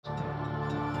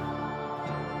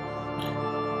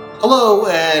Hello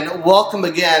and welcome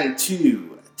again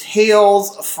to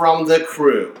Tales from the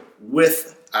Crew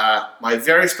with my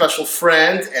very special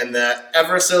friend and the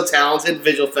ever so talented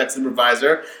visual effects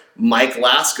supervisor, Mike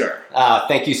Lasker.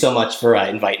 Thank you so much for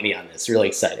inviting me on this. Really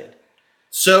excited.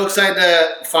 So excited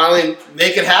to finally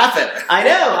make it happen. I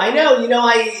know. You know,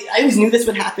 I always knew this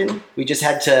would happen. We just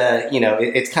had to,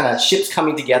 it's kind of ships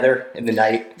coming together in the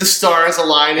night. The stars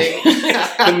aligning.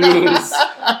 The moons.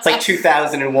 It's like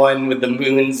 2001 with the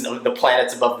moons, the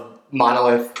planets above the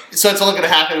monolith. So it's only going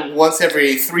to happen once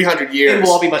every 300 years. And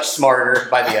we'll all be much smarter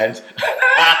by the end.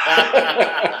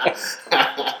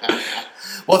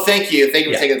 Well, thank you. Thank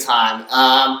you for taking the time.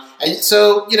 And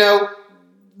so,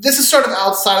 this is sort of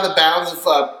outside of the bounds of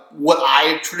what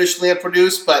I traditionally have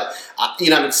produced, but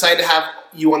I'm excited to have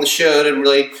you on the show to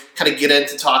really kind of get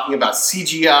into talking about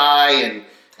CGI and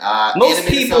most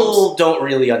people films. Don't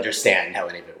really understand how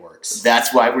any of it works.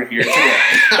 That's why we're here today.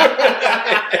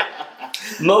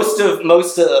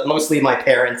 Mostly my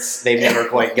parents, they've never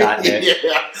quite gotten it.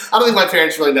 Yeah. I don't think my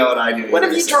parents really know what I do. What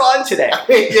have you drawn today?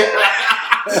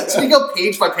 Yeah. So you go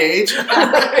page by page.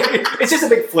 It's just a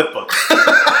big flip book.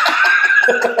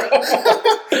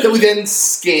 That we then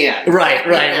scan.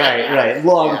 Right.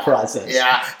 Long process.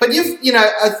 Yeah, but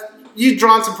you've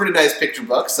drawn some pretty nice picture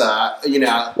books.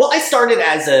 Well, I started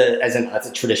as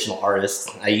a traditional artist.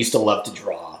 I used to love to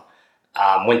draw.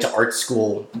 Went to art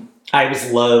school. I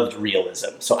always loved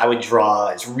realism, so I would draw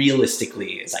as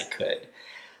realistically as I could.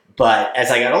 But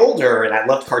as I got older, and I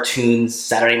loved cartoons,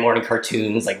 Saturday morning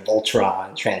cartoons like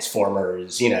Voltron,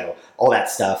 Transformers, all that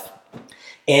stuff.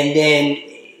 And then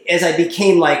as I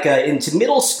became into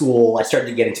middle school, I started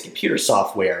to get into computer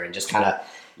software and just kind of,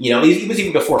 it was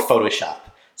even before Photoshop.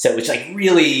 So it was like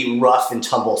really rough and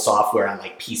tumble software on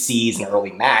like PCs and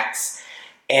early Macs.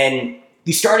 And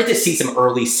we started to see some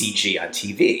early CG on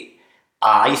TV.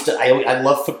 I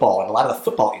love football, and a lot of the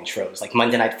football intros, like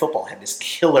Monday Night Football, had this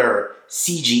killer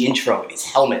CG intro with these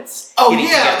helmets. Oh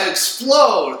yeah, they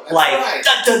explode. That's right.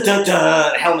 Dun, dun, dun,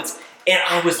 dun, helmets. And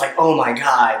I was like, oh my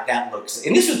God, that looks...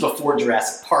 And this was before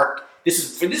Jurassic Park.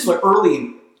 This is what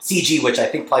early CG, which I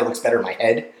think probably looks better in my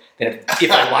head than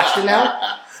if I watched it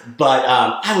now. But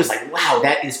I was like, wow,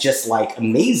 that is just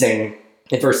amazing.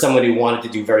 And for someone who wanted to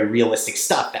do very realistic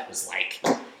stuff, that was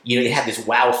it had this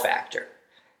wow factor.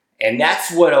 And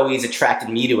that's what always attracted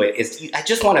me to it, is I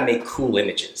just want to make cool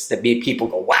images that made people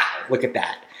go, wow, look at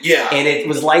that. Yeah. And it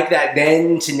was like that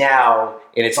then to now,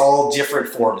 and it's all different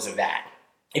forms of that.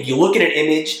 If you look at an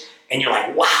image and you're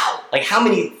like, wow, how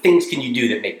many things can you do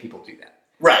that make people do that?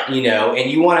 Right. And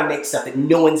you want to make stuff that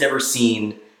no one's ever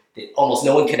seen, that almost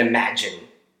no one can imagine.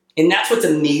 And that's what's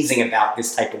amazing about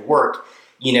this type of work.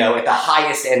 At the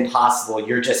highest end possible,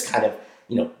 you're just kind of,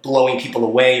 blowing people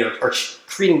away or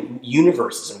creating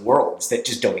universes and worlds that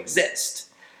just don't exist.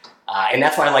 And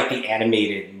that's why I like the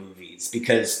animated movies,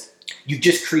 because you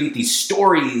just create these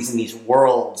stories and these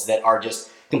worlds that are just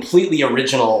completely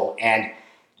original, and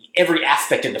every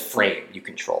aspect of the frame you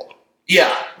control.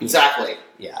 Yeah, exactly.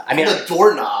 Yeah, I mean the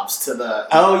doorknobs to the.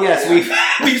 Oh yes,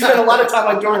 we've spent a lot of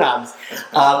time on doorknobs,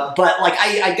 but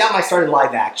I got my start in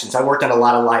live action, so I worked on a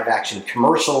lot of live action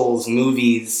commercials,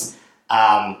 movies.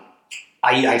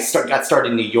 I got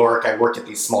started in New York. I worked at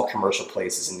these small commercial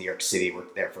places in New York City.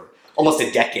 Worked there for almost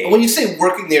a decade. When you say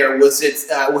working there, was it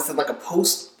within a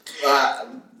post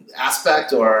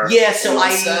aspect or? Yeah, so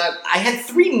I had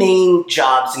three main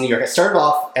jobs in New York. I started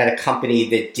off at a company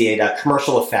that did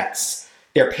commercial effects.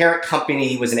 Their parent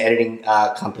company was an editing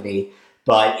company,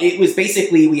 but it was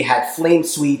basically, we had flame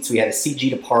suites, we had a CG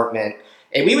department,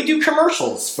 and we would do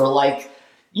commercials for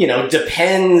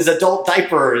Depends adult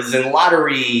diapers and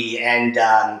lottery and,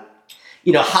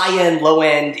 high-end,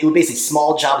 low-end. It was basically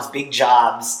small jobs, big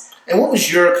jobs. And what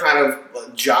was your kind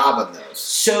of job in those?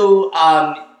 So,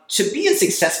 to be a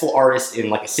successful artist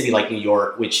in a city like New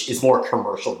York, which is more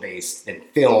commercial-based than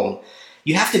film,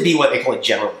 you have to be what they call a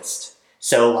generalist.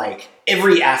 So,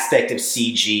 every aspect of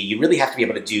CG, you really have to be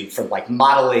able to do, from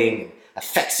modeling and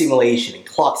effect simulation and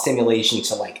clock simulation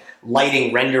to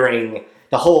lighting, rendering,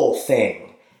 the whole thing.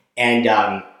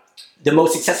 And the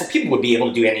most successful people would be able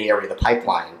to do any area of the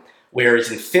pipeline,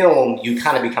 whereas in film, you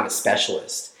kind of become a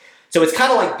specialist. So it's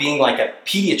kind of like being a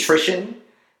pediatrician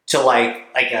to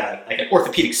an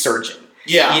orthopedic surgeon.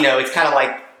 Yeah. It's kind of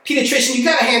like pediatrician, you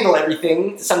kind of handle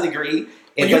everything to some degree.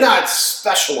 But you're not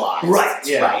specialized. Right,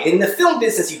 yeah. Right. In the film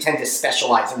business, you tend to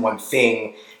specialize in one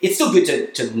thing. It's still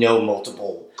good to know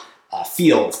multiple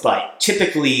fields, but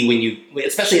typically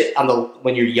especially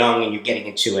when you're young and you're getting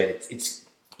into it,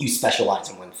 you specialize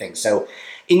in one thing. So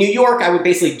in New York, I would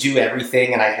basically do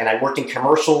everything, and I worked in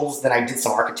commercials. Then I did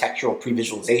some architectural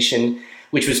pre-visualization.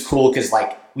 which was cool because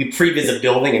like we previs a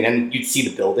building and then you'd see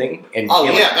the building. And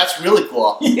that's really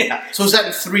cool. Yeah. So is that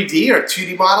in 3D or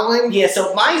 2D modeling? Yeah.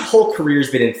 So my whole career's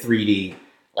been in 3D.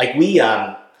 Like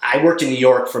I worked in New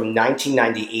York from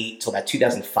 1998 till about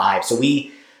 2005. So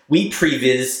we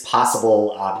previs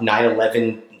possible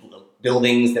 9/11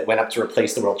 buildings that went up to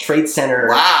replace the World Trade Center.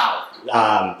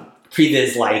 Wow.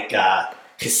 Previs like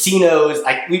casinos.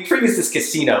 Like we previs this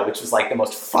casino, which was like the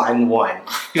most fun one.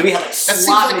 Because we had like that seems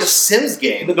like a Sims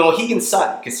game. The Mohegan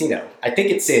Sun Casino. I think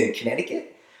it's in Connecticut.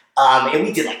 And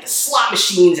we did like the slot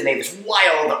machines, and they had this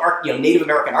wild, Native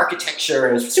American architecture,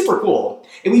 and it was super cool.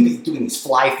 And we'd be doing these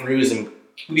fly-throughs, and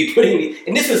we'd be putting,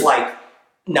 and this was like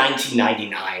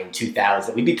 1999,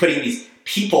 2000. We'd be putting these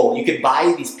people. You could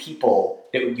buy these people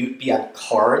that would be on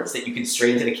cards that you could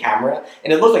straight into the camera,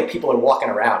 and it looked like people are walking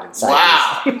around inside.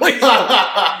 Wow.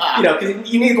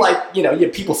 Because you need you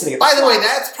have people sitting. By the way,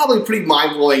 that's probably pretty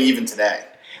mind-blowing even today.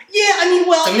 Yeah, I mean,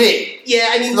 well... To me. Yeah,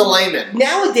 I mean... To the layman.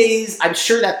 Nowadays, I'm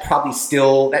sure that probably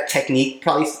still... That technique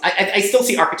probably... I still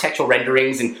see architectural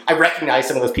renderings, and I recognize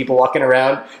some of those people walking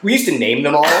around. We used to name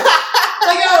them all.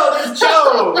 There's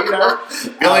Joe,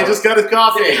 Billy just got his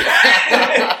coffee.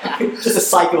 Just a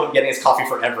cycle of getting his coffee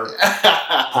forever.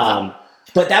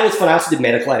 But that was fun. I also did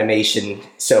medical animation.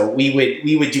 So we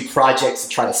would do projects to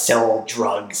try to sell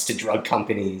drugs to drug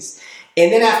companies. And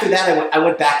then after that, I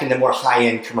went back into more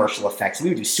high-end commercial effects. We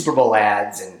would do Super Bowl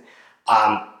ads and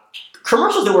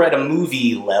commercials that were at a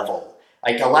movie level.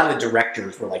 Like a lot of the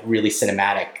directors were like really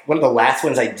cinematic. One of the last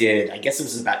ones I did, I guess it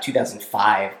was about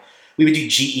 2005, we would do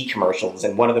GE commercials.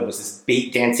 And one of them was this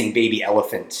dancing baby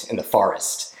elephant in the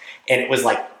forest. And it was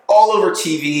like all over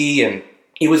TV. And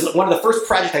it was one of the first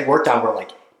projects I worked on where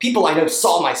like people I know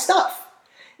saw my stuff.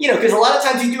 Because a lot of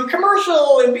times you do a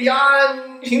commercial and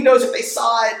beyond, who knows if they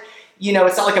saw it.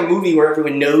 It's not like a movie where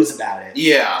everyone knows about it.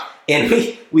 Yeah. And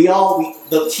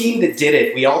the team that did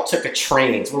it, we all took a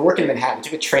train. So we're working in Manhattan. We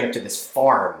took a train up to this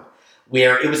farm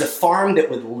where it was a farm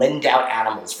that would lend out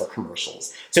animals for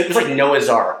commercials. So it was like Noah's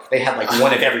Ark. They had like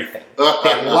one of everything. They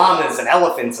had llamas and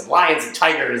elephants and lions and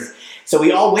tigers. So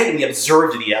we all went and we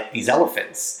observed these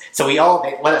elephants. So they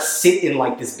let us sit in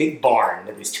like this big barn.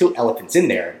 There was 2 elephants in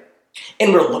there.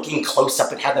 And we're looking close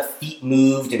up at how the feet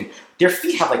moved, and their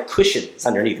feet have like cushions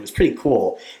underneath. It was pretty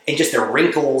cool. And just their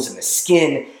wrinkles and the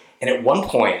skin. And at one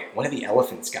point, one of the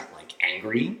elephants got like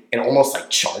angry and almost like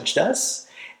charged us.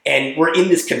 And we're in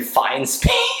this confined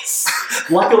space.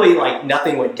 Luckily, like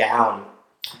nothing went down,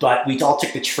 but we all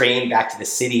took the train back to the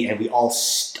city and we all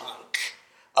stunk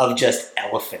of just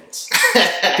elephants.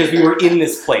 Because we were in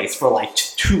this place for like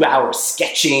 2 hours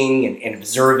sketching and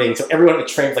observing. So everyone on the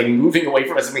train was like moving away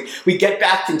from us. And we get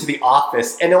back into the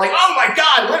office and they're like, oh my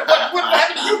God, what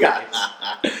happened to you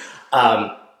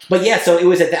guys? But yeah, so it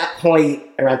was at that point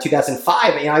around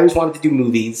 2005. I always wanted to do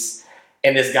movies.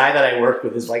 And this guy that I worked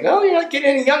with is like, oh, you're not getting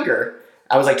any younger.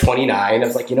 I was like 29. I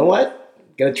was like, you know what?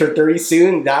 I'm going to turn 30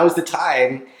 soon. Now's the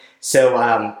time. So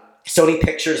Sony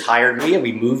Pictures hired me and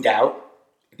we moved out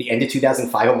at the end of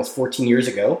 2005, almost 14 years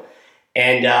ago.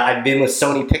 And I've been with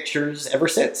Sony Pictures ever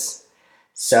since.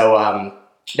 So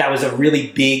that was a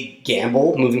really big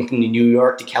gamble, moving from New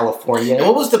York to California. And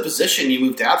what was the position you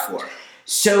moved out for?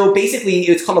 So basically,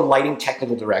 it's called a lighting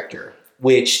technical director,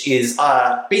 which is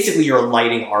basically you're a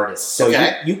lighting artist. So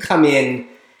you come in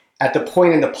at the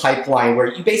point in the pipeline where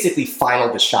you basically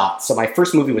final the shot. So my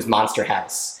first movie was Monster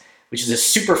House, which is a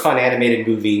super fun animated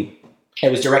movie.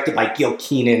 It was directed by Gil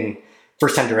Kenan,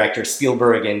 first-time director,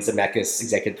 Spielberg and Zemeckis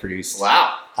executive produced.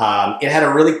 Wow. It had a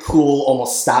really cool,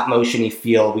 almost stop-motion-y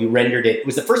feel. We rendered it. It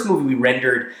was the first movie we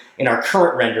rendered in our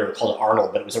current render called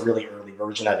Arnold, but it was a really early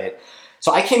version of it.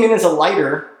 So I came in as a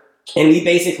lighter, and we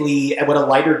basically, what a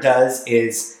lighter does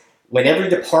is when every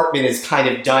department is kind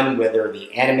of done, whether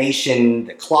the animation,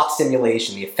 the clock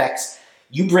simulation, the effects,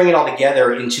 you bring it all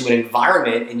together into an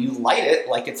environment and you light it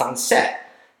like it's on set.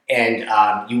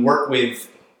 And you work with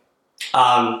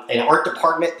an art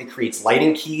department that creates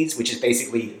lighting keys, which is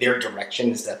basically their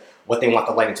direction as to what they want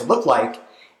the lighting to look like.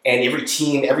 And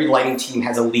every lighting team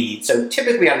has a lead. So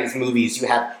typically on these movies,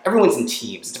 everyone's in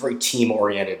teams. It's a very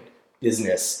team-oriented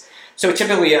business. So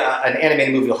typically an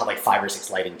animated movie will have like 5 or 6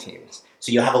 lighting teams.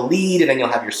 So you'll have a lead and then you'll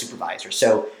have your supervisor.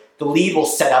 So the lead will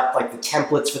set up like the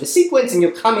templates for the sequence and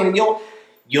you'll come in and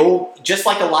you'll just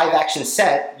like a live action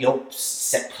set, you'll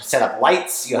set up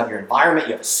lights, you'll have your environment,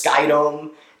 you have a sky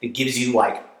dome that gives you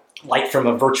like light from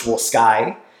a virtual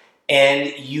sky.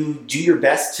 And you do your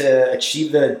best to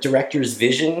achieve the director's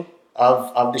vision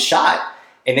of the shot.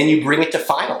 And then you bring it to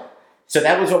final. So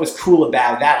that was what was cool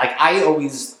about that. Like I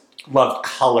always loved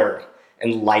color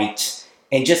and light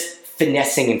and just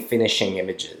finessing and finishing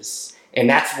images. And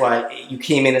that's what you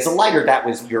came in as a lighter. That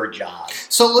was your job.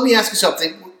 So let me ask you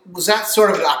something. Was that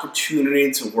sort of an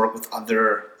opportunity to work with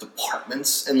other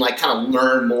departments and like kind of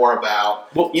learn more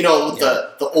about,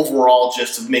 the overall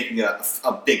gist of making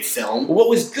a big film? What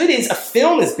was good is a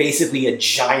film is basically a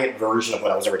giant version of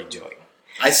what I was already doing.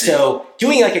 I see. So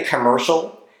doing like a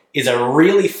commercial is a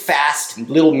really fast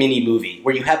little mini movie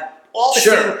where you have all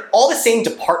the same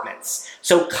departments.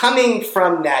 So coming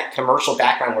from that commercial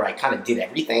background where I kind of did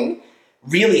everything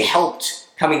really helped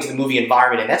coming to the movie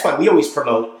environment. And that's why we always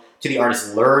promote to the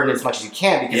artists, learn as much as you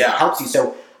can because it helps you.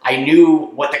 So I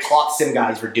knew what the cloth sim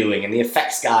guys were doing and the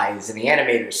effects guys and the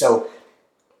animators. So,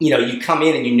 you come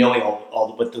in and knowing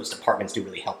all what those departments do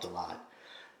really helped a lot.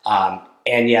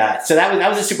 So that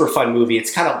was a super fun movie.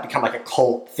 It's kind of become like a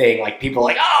cult thing. Like people are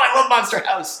like, oh, I love Monster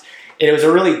House. And it was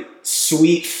a really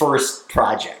sweet first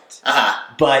project.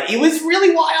 But it was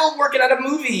really wild working on a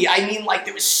movie. I mean, like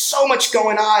there was so much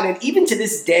going on. And even to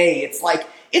this day, it's like,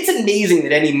 it's amazing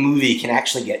that any movie can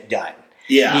actually get done.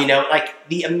 Yeah. Like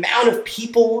the amount of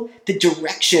people, the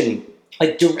direction,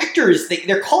 like directors,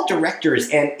 they're called directors,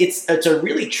 and it's a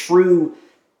really true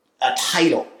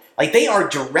title. Like they are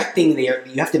directing there.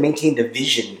 You have to maintain the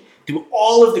vision through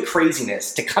all of the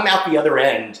craziness to come out the other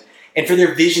end and for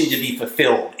their vision to be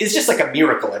fulfilled. It's just like a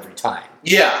miracle every time.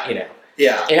 Yeah.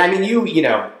 Yeah. And I mean,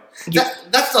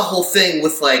 that's the whole thing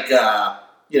with like,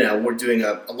 we're doing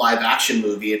a live action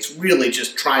movie. It's really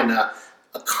just trying to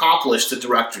accomplish the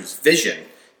director's vision.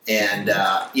 And,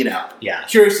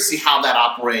 curious to see how that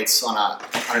operates on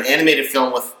an animated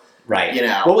film with,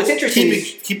 well, what's interesting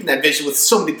is keeping that vision with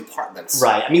so many departments.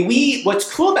 Right. I mean,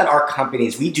 what's cool about our company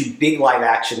is we do big live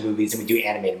action movies and we do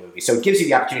animated movies. So it gives you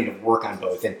the opportunity to work on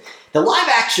both. And the live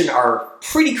action are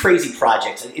pretty crazy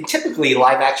projects. And typically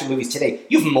live action movies today,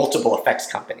 you have multiple effects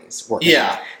companies working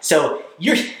on it. So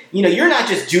you're not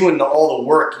just doing all the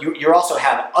work. You also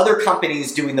have other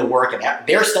companies doing the work, and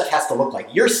their stuff has to look like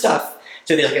your stuff.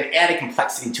 So there's like an added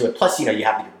complexity to it. Plus, you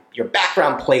have your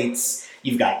background plates.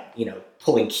 You've got,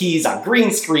 pulling keys on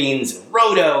green screens and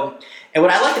roto. And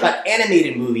what I liked about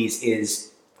animated movies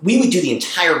is we would do the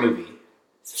entire movie,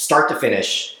 start to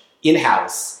finish,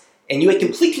 in-house, and you had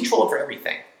complete control over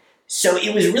everything. So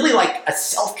it was really like a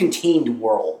self-contained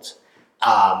world.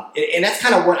 And that's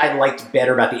kind of what I liked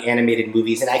better about the animated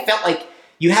movies. And I felt like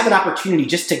you have an opportunity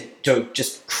just to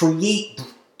just create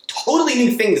totally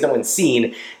new things no one's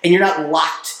seen, and you're not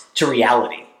locked to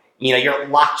reality. You're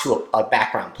locked to a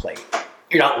background plate.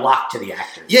 You're not locked to the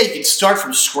actors. Yeah, you can start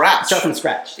from scratch.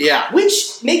 Yeah.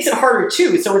 Which makes it harder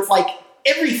too. So it's like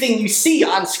everything you see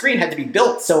on screen had to be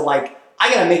built. So like,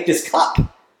 I gotta make this cup.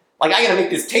 Like I gotta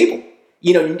make this table.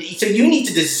 So you need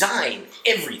to design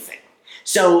everything.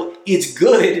 So it's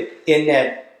good in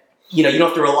that, you don't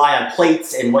have to rely on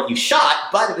plates and what you shot,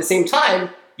 but at the same time,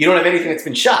 you don't have anything that's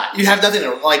been shot. You have nothing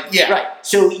to, Right.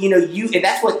 So, and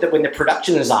that's when the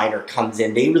production designer comes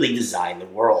in, they really design the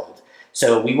world.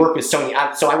 So we work with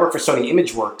Sony. So I work for Sony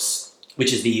ImageWorks,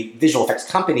 which is the visual effects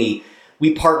company.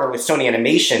 We partner with Sony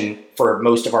Animation for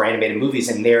most of our animated movies,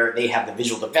 and they have the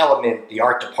visual development, the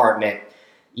art department.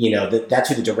 That's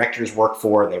who the directors work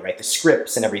for. They write the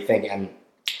scripts and everything. And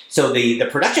so the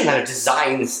production kind of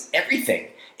designs everything,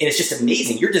 and it's just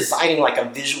amazing. You're designing like a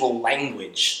visual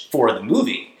language for the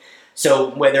movie. So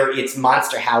whether it's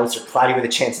Monster House or Cloudy with a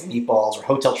Chance of Meatballs or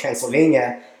Hotel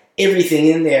Transylvania, everything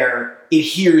in there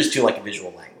adheres to like a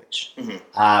visual language.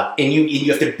 Mm-hmm. And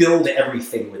you have to build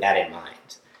everything with that in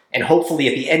mind. And hopefully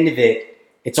at the end of it,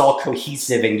 it's all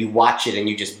cohesive and you watch it and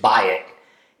you just buy it.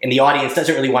 And the audience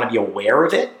doesn't really want to be aware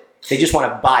of it. They just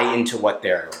want to buy into what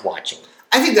they're watching.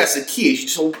 I think that's the key. You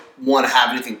just don't want to have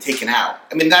anything taken out.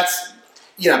 I mean, that's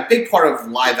a big part of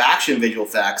live action visual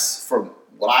effects, from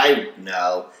what I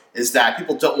know, is that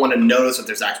people don't want to notice that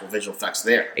there's actual visual effects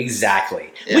there.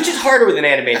 Exactly. Yeah. Which is harder with an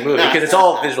animated movie because it's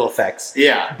all visual effects.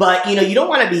 Yeah. But, you don't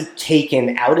want to be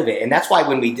taken out of it. And that's why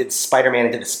when we did Spider-Man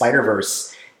Into the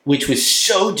Spider-Verse, which was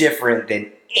so different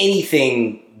than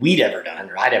anything we'd ever done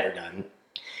or I'd ever done,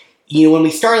 when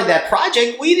we started that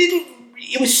project,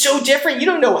 it was so different. You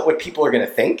don't know what people are going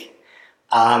to think.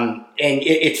 And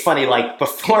it's funny, like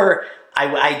before,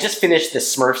 I just finished the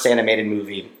Smurfs animated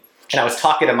movie. And I was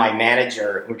talking to my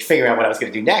manager, we were figuring out what I was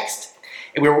going to do next.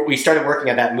 And we started working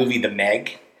on that movie, The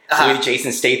Meg, with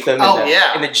Jason Statham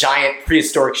and the giant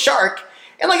prehistoric shark.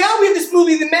 And like, we have this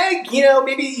movie, The Meg,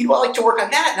 maybe you'd like to work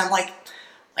on that. And I'm like,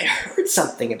 I heard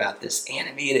something about this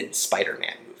animated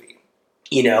Spider-Man movie,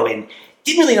 and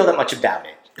didn't really know that much about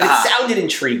it. But it sounded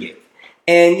intriguing.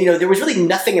 And, there was really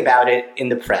nothing about it in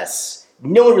the press.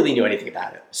 No one really knew anything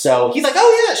about it. So he's like,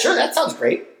 oh yeah, sure, that sounds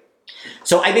great.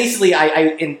 So I basically,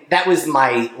 and that was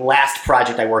my last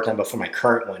project I worked on before my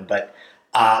current one. But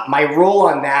my role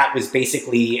on that was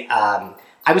basically,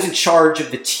 I was in charge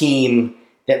of the team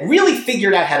that really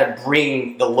figured out how to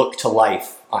bring the look to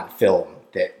life on film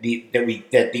that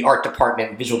the art department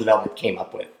and visual development came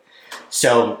up with.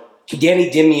 So Danny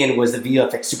Dimian was the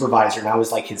VFX supervisor, and I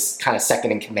was like his kind of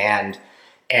second in command.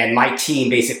 And my team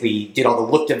basically did all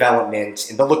the look development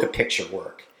and the look of picture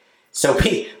work. So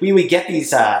we would get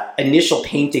these initial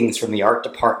paintings from the art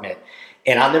department,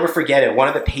 and I'll never forget it. One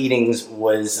of the paintings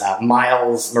was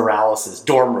Miles Morales'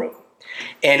 dorm room.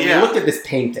 And we looked at this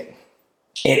painting,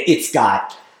 and it's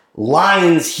got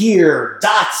lines here,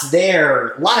 dots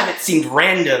there. A lot of it seemed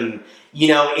random. You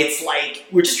know, it's like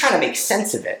we're just trying to make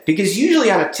sense of it. Because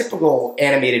usually on a typical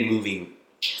animated movie,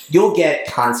 you'll get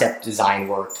concept design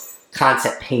work,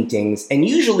 concept paintings, and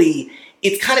usually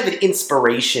it's kind of an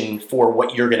inspiration for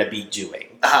what you're going to be doing.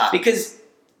 Because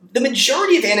the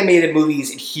majority of animated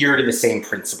movies adhere to the same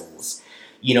principles.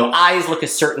 You know, eyes look a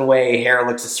certain way, hair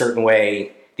looks a certain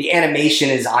way. The animation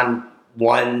is on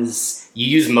ones. You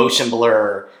use motion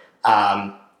blur.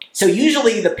 So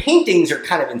usually the paintings are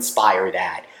kind of inspire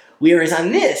that. Whereas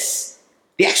on this,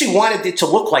 they actually wanted it to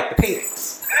look like the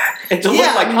paintings. And to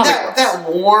look like comic books.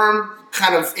 That warm,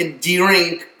 kind of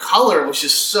endearing color was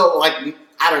just so, like,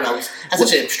 I don't know, has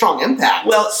such a strong impact.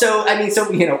 Well,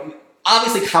 you know,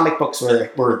 obviously comic books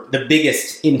were the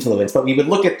biggest influence, but we would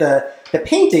look at the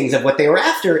paintings of what they were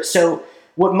after. So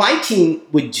what my team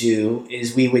would do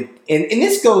is we would, and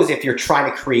this goes if you're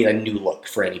trying to create a new look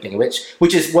for anything,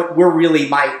 which is what we're really,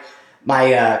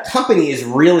 my company is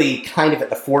really kind of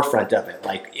at the forefront of it.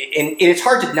 Like, and it's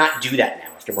hard to not do that now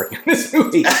after working on this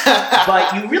movie.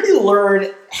 But you really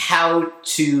learn how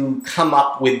to come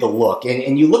up with the look.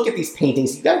 And you look at these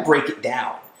paintings, you got to break it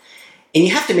down. And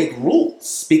you have to make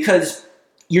rules because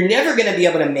you're never going to be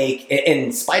able to make,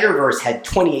 and Spider-Verse had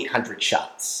 2,800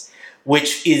 shots,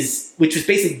 which was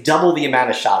basically double the amount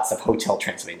of shots of Hotel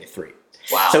Transylvania 3.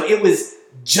 Wow. So it was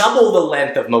double the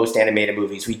length of most animated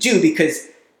movies we do because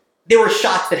there were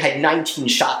shots that had 19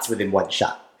 shots within one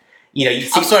shot. You know,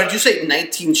 I'm sorry, did you say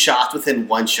 19 shots within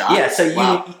one shot? Yeah, so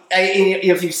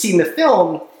if you've seen the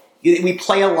film, we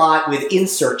play a lot with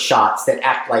insert shots that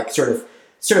act like sort of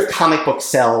the comic book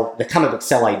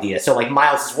cell idea. So like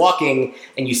Miles is walking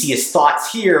and you see his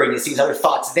thoughts here and you see his other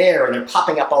thoughts there and they're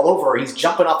popping up all over. He's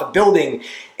jumping off a building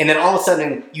and then all of a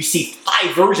sudden you see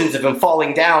 5 versions of him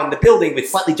falling down the building with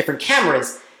slightly different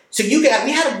cameras. So we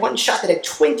had one shot that had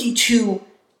 22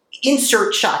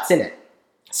 insert shots in it.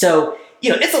 So, you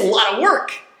know, it's a lot of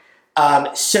work.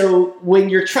 So when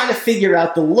you're trying to figure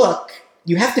out the look,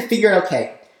 you have to figure out,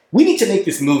 okay, we need to make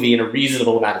this movie in a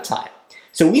reasonable amount of time.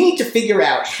 So we need to figure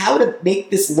out how to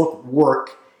make this look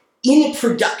work in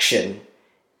production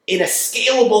in a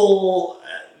scalable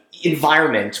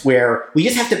environment where we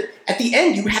just have to, at the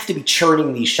end, you have to be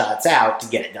churning these shots out to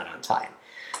get it done on time.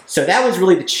 So that was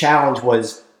really the challenge,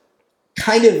 was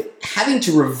kind of having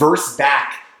to reverse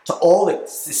back to all the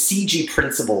CG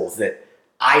principles that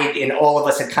I and all of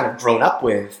us had kind of grown up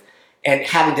with and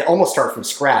having to almost start from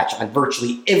scratch on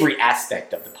virtually every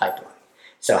aspect of the pipeline.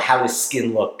 So how does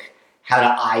skin look? How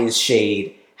do eyes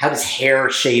shade? How does hair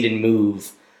shade and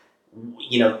move?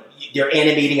 You know, they're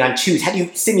animating on 2s. How do you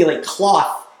simulate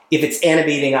cloth if it's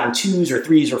animating on 2s or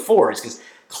 3s or 4s? Because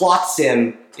cloth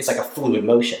sim is like a fluid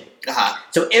motion.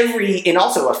 So and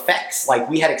also effects, like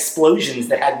we had explosions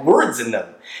that had words in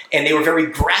them and they were very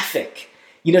graphic.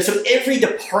 You know, so every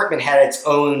department had its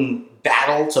own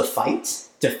battle to fight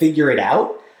to figure it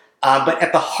out. But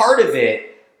at the heart of it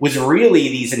was really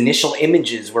these initial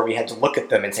images where we had to look at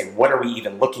them and say, what are we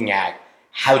even looking at?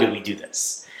 How do we do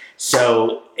this?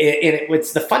 So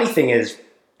what's the funny thing is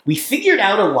we figured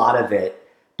out a lot of it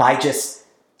by just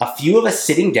a few of us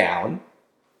sitting down,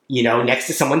 you know, next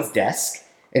to someone's desk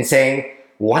and saying,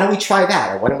 why don't we try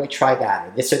that? Or why don't we try that?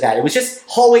 Or this or that. It was just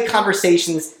hallway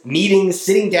conversations, meetings,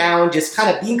 sitting down, just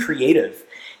kind of being creative.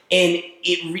 And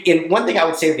one thing I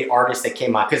would say to the artists that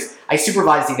came out, because I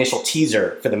supervised the initial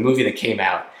teaser for the movie that came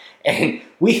out, and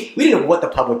we didn't know what the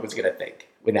public was going to think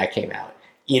when that came out.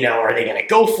 You know, are they going to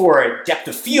go for it? Depth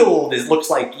of field, it looks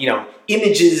like, you know,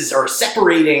 images are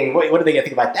separating. What are they going to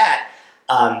think about that?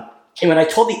 And when I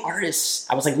told the artists,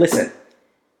 I was like, listen,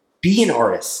 be an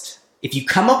artist. If you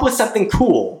come up with something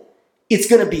cool, it's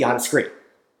going to be on screen.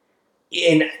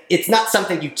 And it's not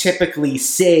something you typically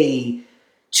say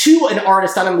to an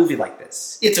artist on a movie like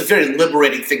this. It's a very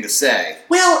liberating thing to say.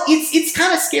 Well, it's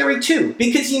kind of scary too,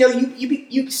 because, you know,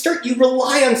 you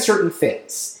rely on certain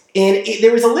things. And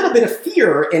there was a little bit of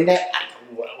fear in that,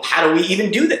 how do we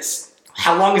even do this?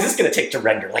 how long is this going to take to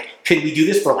render? Like, could we do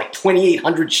this for like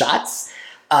 2,800 shots?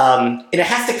 And it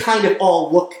has to kind of all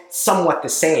look somewhat the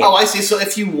same. Oh, I see. So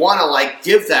if you want to like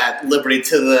give that liberty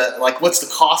to the like, what's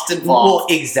the cost involved?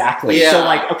 Well, exactly. Yeah. So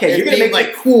like, okay, you're going to make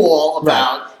like cool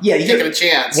about you're taking a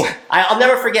chance. I'll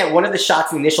never forget one of the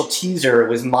shots in the initial teaser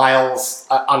was Miles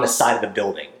on the side of the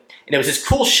building, and it was this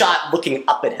cool shot looking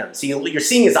up at him. So you're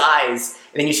seeing his eyes,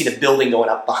 and then you see the building going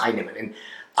up behind him, and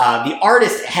the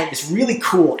artist had this really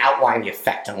cool outlining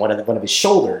effect on one of his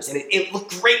shoulders, and it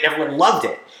looked great, and everyone loved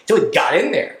it. So it got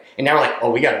in there. And now we're like, oh,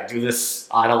 we got to do this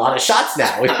on a lot of shots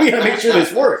now. We got to make sure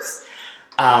this works.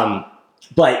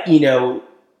 But, you know,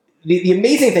 the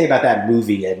amazing thing about that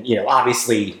movie, and, you know,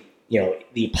 obviously, you know,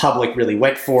 the public really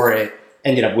went for it,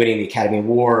 ended up winning the Academy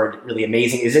Award, really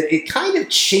amazing, is it kind of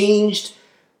changed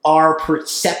our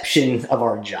perception of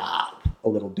our job a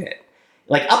little bit.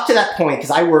 Like, up to that point,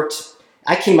 because I worked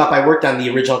on the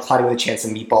original Cloudy with a Chance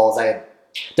of Meatballs. I had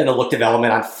done a look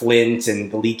development on Flint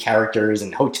and the lead characters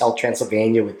and Hotel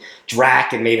Transylvania with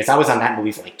Drac and Mavis. I was on that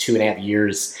movie for like 2.5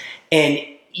 years. And,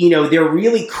 you know, they're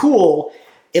really cool,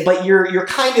 but you're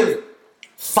kind of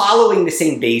following the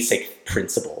same basic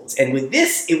principles. And with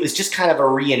this, it was just kind of a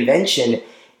reinvention.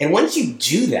 And once you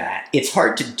do that, it's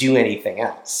hard to do anything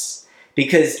else.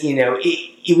 Because, you know,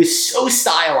 it was so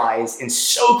stylized and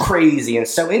so crazy and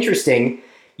so interesting,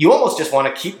 you almost just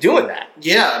want to keep doing that.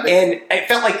 Yeah. And I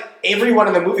felt like everyone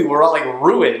in the movie were all like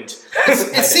ruined.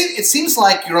 It seems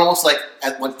like you're almost like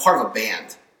part of a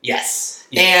band. Yes.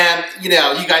 And, you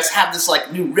know, you guys have this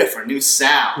like new riff or new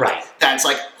sound. Right. That's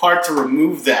like hard to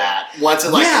remove that once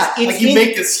it you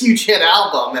make this huge hit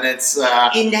album and it's...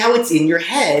 and now it's in your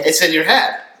head. It's in your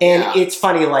head. And it's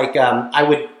funny, like I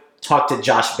would talk to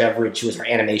Josh Beveridge, who was our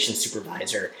animation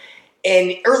supervisor.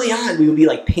 And early on, we would be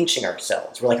like pinching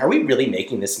ourselves. We're like, are we really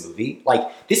making this movie? Like,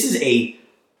 this is a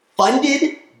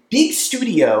funded, big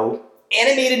studio,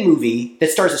 animated movie that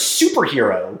stars a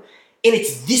superhero, and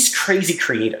it's this crazy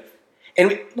creative.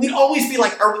 And we'd always be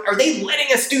like, are they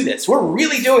letting us do this? We're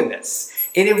really doing this.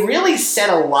 And it really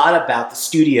said a lot about the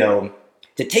studio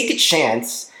to take a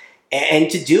chance and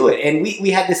to do it. And we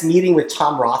had this meeting with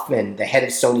Tom Rothman, the head of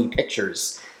Sony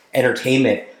Pictures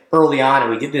Entertainment, early on,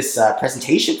 and we did this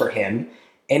presentation for him,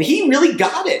 and he really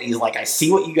got it. He's like, I see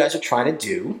what you guys are trying to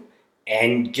do,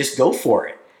 and just go for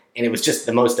it. And it was just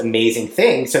the most amazing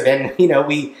thing. So then, you know,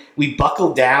 we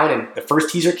buckled down, and the first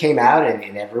teaser came out,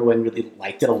 and everyone really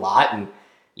liked it a lot, and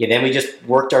then we just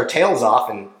worked our tails off,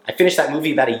 and I finished that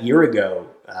movie about a year ago.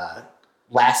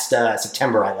 Last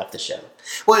September, I left the show.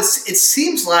 Well, it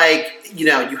seems like, you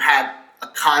know, you had a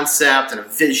concept and a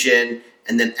vision,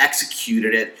 and then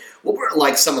executed it. What were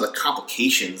like some of the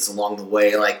complications along the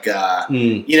way? Like,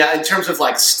 you know, in terms of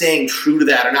like staying true to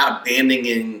that or not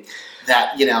abandoning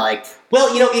that, you know, like.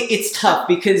 Well, you know, it's tough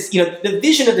because, you know, the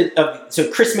vision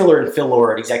so Chris Miller and Phil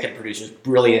Lord, executive producers,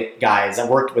 brilliant guys. I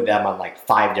worked with them on like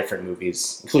 5 different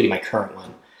movies, including my current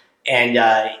one. And,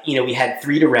 you know, we had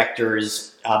 3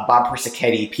 directors, Bob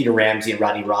Persichetti, Peter Ramsey, and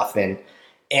Rodney Rothman.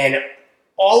 And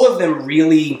all of them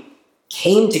really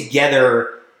came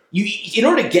together. In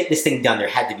order to get this thing done, there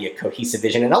had to be a cohesive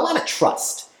vision and a lot of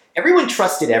trust. Everyone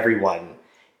trusted everyone.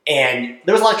 And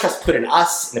there was a lot of trust put in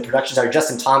us, in the production designer.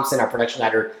 Justin Thompson, our production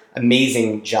editor,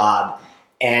 amazing job.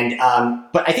 And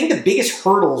but I think the biggest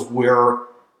hurdles were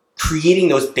creating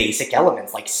those basic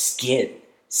elements, like skin.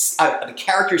 The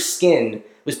character's skin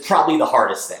was probably the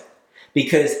hardest thing.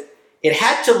 Because it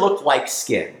had to look like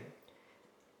skin,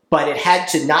 but it had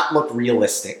to not look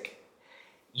realistic.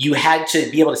 You had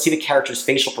to be able to see the character's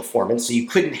facial performance, so you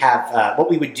couldn't have... what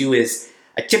we would do is,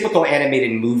 a typical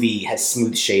animated movie has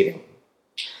smooth shading.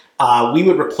 We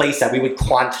would replace that. We would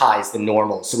quantize the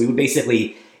normal. So we would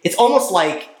basically... It's almost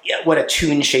like what a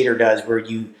Toon shader does, where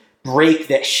you break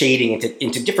that shading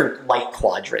into different light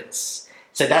quadrants.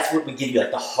 So that's what would give you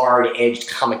like the hard-edged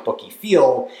comic booky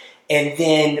feel. And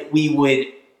then we would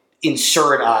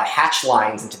insert hatch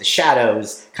lines into the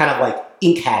shadows, kind of like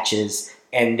ink hatches,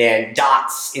 and then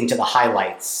dots into the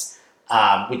highlights,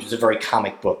 which was a very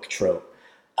comic book trope.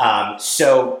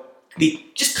 So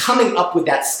just coming up with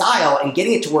that style and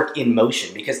getting it to work in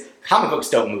motion, because comic books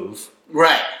don't move.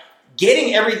 Right.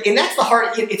 And that's the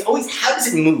hard, it's always, how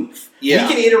does it move? Yeah.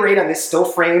 We can iterate on this still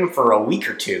frame for a week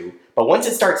or 2, but once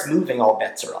it starts moving, all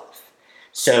bets are off.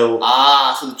 So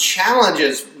the challenge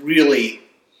is really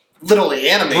literally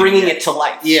animating bringing it to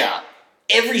life. Yeah.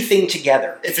 Everything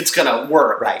together. If it's going to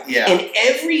work. Right. Yeah. And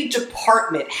every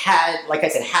department had, like I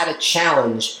said, had a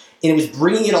challenge, and it was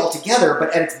bringing it all together,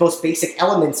 but at its most basic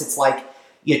elements, it's like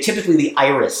typically the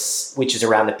iris, which is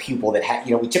around the pupil, that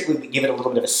we typically give it a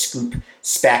little bit of a scoop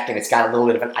speck, and it's got a little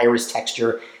bit of an iris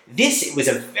texture. It was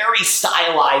a very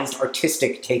stylized,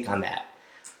 artistic take on that.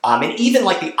 And even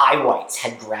like the eye whites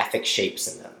had graphic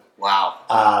shapes in them.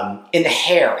 Wow. And the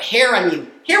hair, hair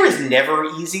is never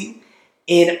easy.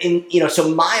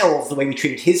 So Miles, the way we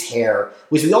treated his hair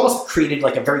was we almost created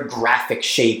like a very graphic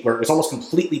shape where it was almost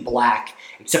completely black,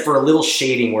 except for a little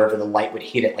shading wherever the light would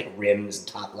hit it, like rims and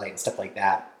top light and stuff like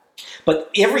that. But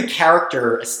every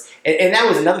character, and that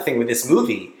was another thing with this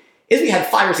movie, is we had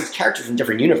 5 or 6 characters from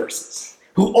different universes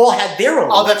who all had their own.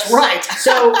 Oh, that's right.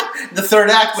 So the third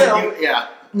act, yeah.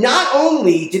 Not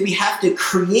only did we have to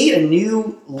create a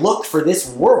new look for this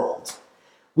world,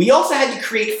 we also had to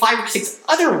create 5 or 6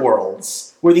 other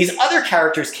worlds where these other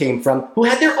characters came from who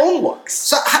had their own looks.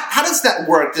 So how does that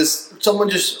work? Does someone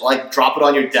just like drop it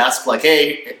on your desk like,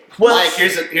 hey, Mike,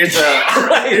 here's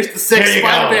the 6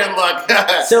 Spider-Man look.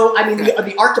 So,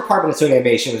 the art department of Sony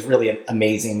Animation was really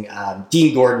amazing.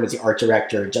 Dean Gordon was the art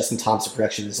director, Justin Thompson,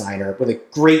 production designer, with a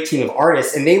great team of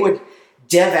artists, and they would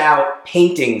dev out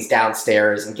paintings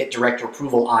downstairs and get director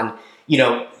approval on,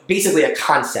 basically a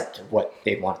concept of what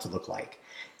they'd want it to look like.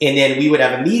 And then we would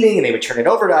have a meeting and they would turn it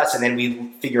over to us, and then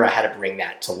we'd figure out how to bring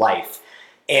that to life.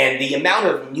 And the amount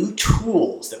of new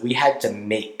tools that we had to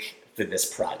make for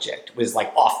this project was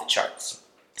like off the charts.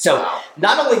 So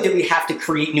not only did we have to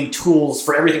create new tools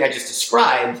for everything I just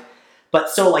described, but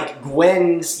so like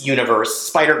Gwen's universe,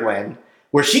 Spider-Gwen,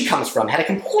 where she comes from, had a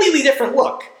completely different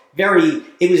look.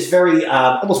 It was very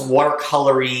almost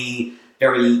watercolory,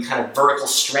 very kind of vertical,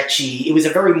 stretchy. It was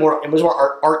more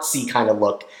artsy kind of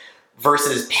look.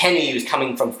 Versus Penny, who's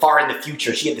coming from far in the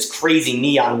future. She had this crazy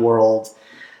neon world.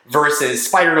 Versus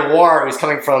Spider-Noir, who's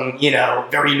coming from,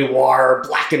 very noir,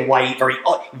 black and white,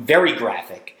 very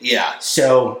graphic. Yeah.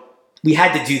 So we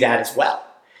had to do that as well.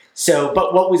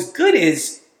 But what was good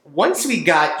is once we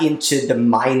got into the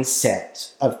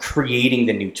mindset of creating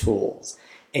the new tools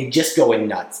and just going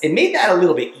nuts, it made that a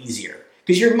little bit easier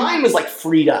because your mind was like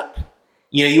freed up.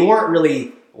 You weren't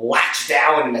really latched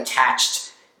down and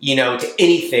attached to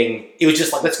anything. It was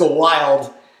just like, let's go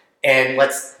wild and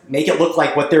let's make it look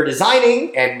like what they're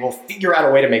designing and we'll figure out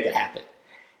a way to make it happen.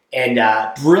 And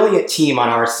brilliant team on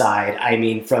our side.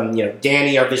 From,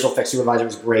 Danny, our visual effects supervisor,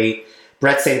 was great.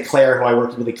 Brett St. Clair, who I worked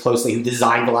with really closely, who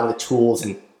designed a lot of the tools.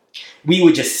 And we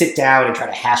would just sit down and try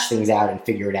to hash things out and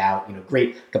figure it out.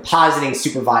 Great compositing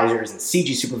supervisors and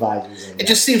CG supervisors. And, it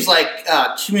just seems like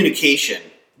communication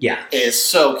is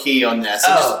so key on this.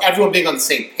 And just everyone being on the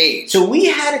same page. So we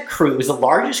had a crew. It was the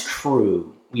largest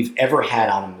crew we've ever had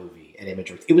on a movie at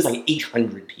Imageworks. It was like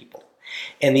 800 people.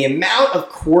 And the amount of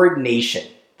coordination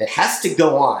that has to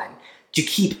go on to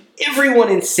keep everyone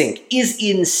in sync is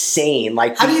insane.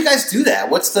 Like, how do you guys do that?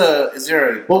 We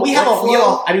have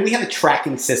a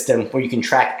tracking system where you can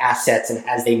track assets and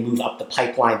as they move up the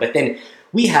pipeline. But then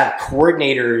we have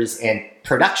coordinators and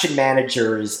production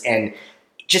managers, and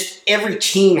just every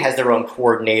team has their own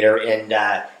coordinator, and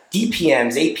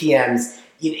DPMs, APMs,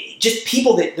 just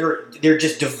people that they're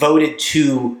just devoted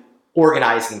to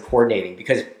organizing and coordinating,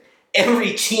 because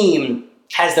every team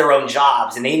has their own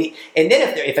jobs, and then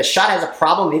if a shot has a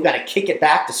problem, they've got to kick it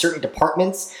back to certain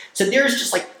departments. So there's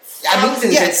just like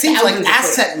thousands. It seems like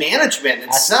asset management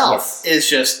itself is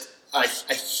just a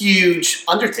huge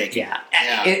undertaking. Yeah.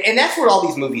 And that's where all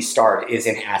these movies start, is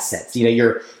in assets. If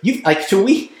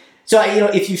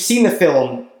you've seen the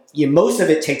film, most of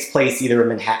it takes place either in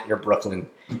Manhattan or Brooklyn,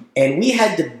 and we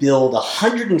had to build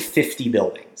 150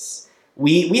 buildings.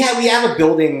 We have a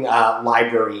building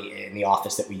library in the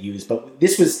office that we use, but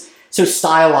this was so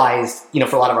stylized,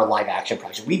 for a lot of our live action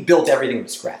projects. We built everything from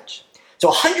scratch. So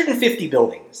 150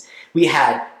 buildings. We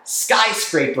had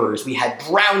skyscrapers, we had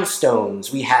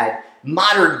brownstones, we had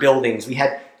modern buildings, we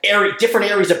had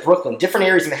different areas of Brooklyn, different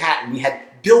areas of Manhattan. We had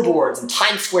billboards and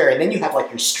Times Square, and then you have like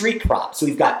your street props. So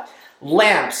we've got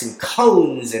lamps and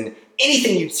cones and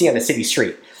anything you'd see on the city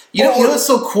street. You know what's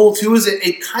so cool too is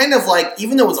it kind of like,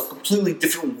 even though it was a completely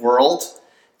different world,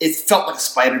 it felt like a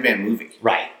Spider-Man movie.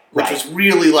 Right. Which was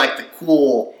really like the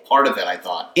cool part of it, I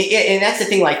thought. And that's the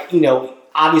thing,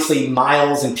 obviously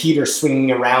Miles and Peter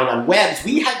swinging around on webs,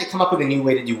 we had to come up with a new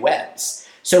way to do webs.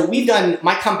 So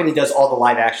my company does all the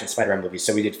live action Spider-Man movies.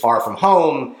 So we did Far From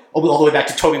Home, all the way back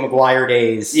to Tobey Maguire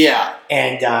days. Yeah.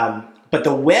 And, but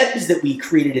the webs that we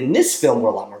created in this film were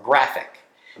a lot more graphic.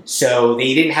 So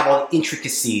they didn't have all the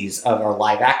intricacies of our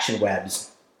live action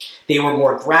webs. They were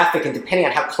more graphic, and depending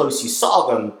on how close you saw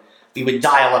them, we would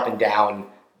dial up and down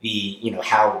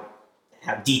how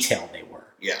detailed they were.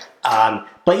 Yeah.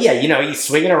 But yeah, he's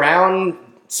swinging around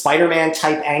Spider-Man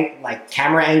type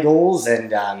camera angles,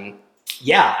 and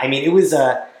Yeah, I mean, it was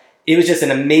just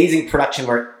an amazing production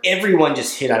where everyone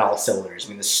just hit on all cylinders. I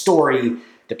mean, the story,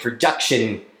 the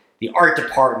production, the art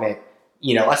department,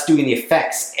 us doing the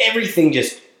effects, everything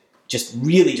just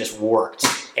really just worked,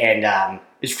 and it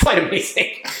was quite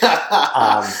amazing.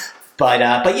 But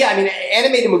yeah, I mean,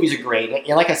 animated movies are great.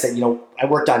 Like I said, I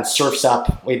worked on Surf's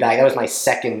Up way back. That was my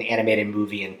second animated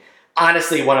movie, and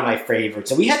honestly, one of my favorites.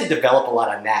 So we had to develop a lot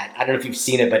on that. I don't know if you've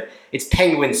seen it, but it's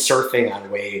penguins surfing on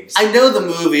waves. I know the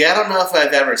movie. I don't know if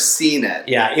I've ever seen it.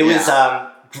 Yeah, it was,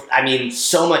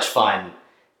 so much fun,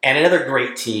 and another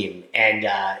great team. And,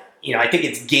 I think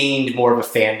it's gained more of a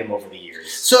fandom over the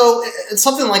years. So,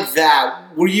 something like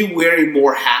that, were you wearing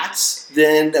more hats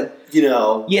than,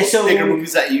 bigger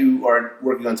movies that you are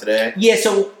working on today? Yeah,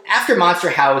 so after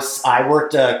Monster House, I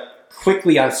worked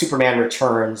quickly on Superman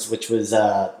Returns, which was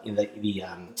the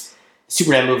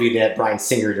Superman movie that Bryan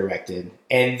Singer directed.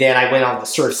 And then I went on to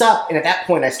Surf's Up, and at that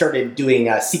point I started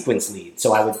doing sequence lead.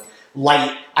 So I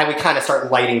would kind of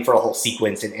start lighting for a whole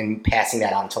sequence and passing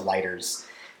that on to lighters.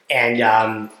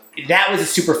 And that was a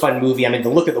super fun movie. I mean, the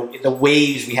look of the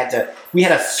waves, we had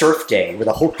a surf day where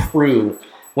the whole crew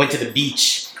went to the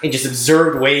beach and just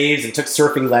observed waves and took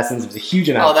surfing lessons. It was a huge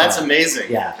amount of fun. Oh, that's amazing.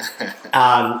 Yeah.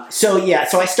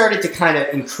 So I started to kind of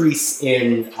increase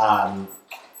in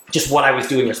just what I was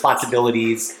doing,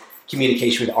 responsibilities,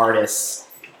 communication with artists.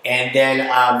 And then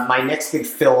my next big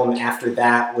film after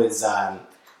that was,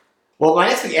 my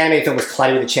next big animated film was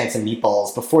Cloudy with a Chance of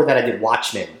Meatballs. Before that, I did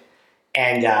Watchmen.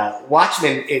 And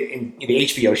Watchmen in the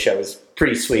HBO show is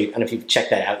pretty sweet. I don't know if you've checked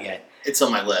that out yet. It's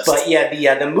on my list. But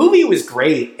yeah, the movie was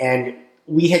great, and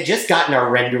we had just gotten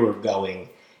our renderer going,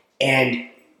 and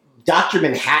Dr.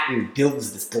 Manhattan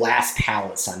builds this glass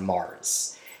palace on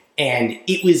Mars. And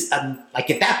it was, at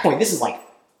that point, this is like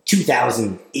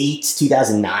 2008,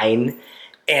 2009,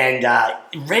 and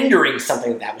rendering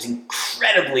something like that was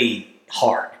incredibly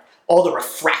hard. All the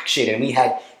refraction, and we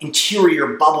had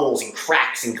interior bubbles and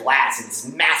cracks and glass and this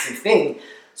massive thing.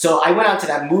 So I went out to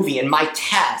that movie, and my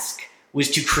task was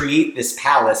to create this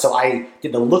palace. So I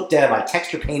did the look dev, I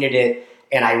texture painted it,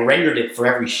 and I rendered it for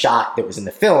every shot that was in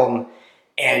the film.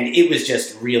 And it was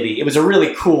just it was a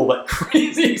really cool but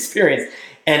crazy experience.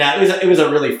 And it was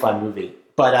a really fun movie.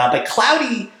 But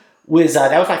Cloudy was,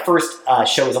 that was my first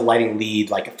show as a lighting lead,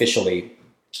 like officially.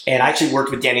 And I actually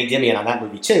worked with Danny Dimian on that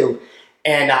movie too.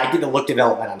 And I did the look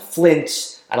development on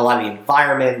Flint, on a lot of the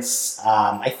environments.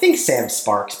 I think Sam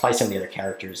Sparks, probably some of the other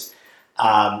characters.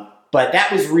 But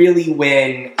that was really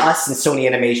when us and Sony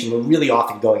Animation were really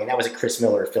off and going. And that was a Chris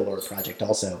Miller filler project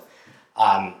also.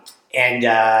 And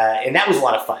that was a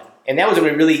lot of fun. And that was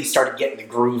when we really started getting the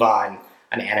groove on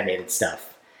animated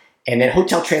stuff. And then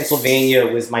Hotel Transylvania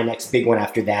was my next big one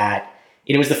after that.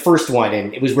 And it was the first one,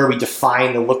 and it was where we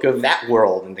defined the look of that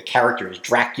world and the characters,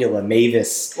 Dracula,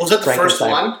 Mavis. Was that the first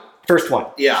one? First one.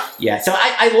 Yeah. Yeah, so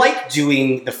I like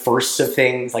doing the firsts of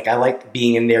things. Like, I like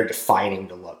being in there defining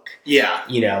the look. Yeah.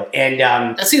 And...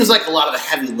 that seems like a lot of the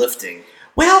heavy lifting.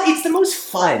 Well, it's the most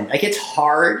fun. Like, it's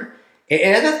hard.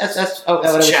 And that's it's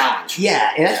a challenge.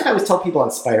 Yeah, and that's what I always tell people on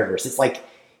Spider-Verse. It's like,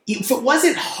 if it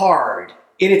wasn't hard,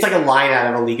 and it's like a line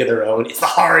out of A League of Their Own, it's the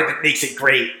hard that makes it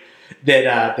great.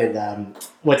 That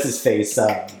what's his face?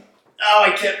 I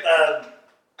can't.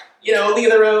 A League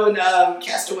of Their Own,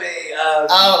 Castaway.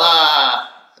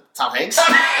 Tom Hanks.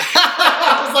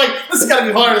 I was like, this has got to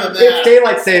be harder than that. It's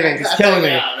daylight savings. It's killing me.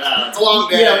 No, it's a long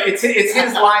day. It's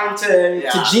his line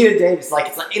to Gina Davis.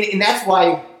 And that's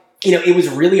why it was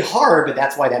really hard, but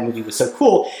that's why that movie was so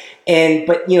cool.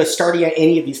 But starting on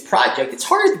any of these projects, it's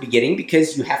hard at the beginning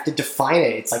because you have to define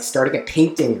it. It's like starting a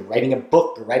painting, or writing a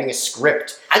book, or writing a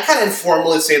script. I kind of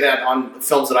informally say that on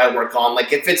films that I work on.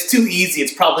 Like, if it's too easy,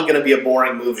 it's probably going to be a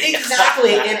boring movie.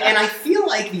 Exactly. and I feel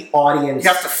like the audience... You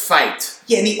have to fight.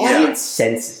 Yeah, and the audience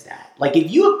senses that. Like,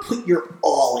 if you have put your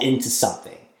all into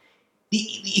something,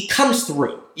 it comes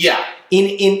through. Yeah.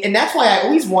 And that's why I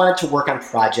always wanted to work on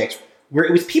projects where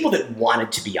it was people that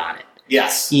wanted to be on it.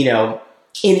 Yes.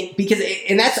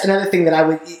 And that's another thing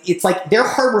that it's like their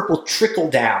hard work will trickle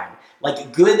down.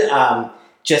 Like good,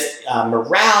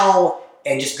 morale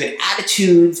and just good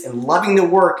attitudes and loving the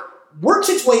work works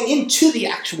its way into the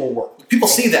actual work. People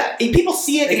see that. People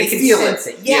see it and they can sense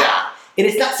it. Yeah. And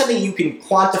it's not something you can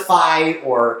quantify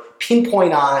or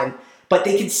pinpoint on, but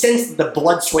they can sense the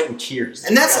blood, sweat, and tears.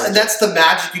 And that's the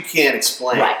magic you can't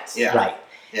explain. Right. Yeah. Right.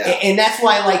 Yeah. And that's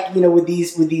why, with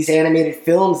these animated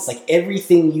films, it's like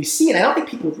everything you see, and I don't think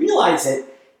people realize it,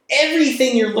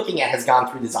 everything you're looking at has gone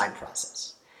through the design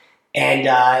process. And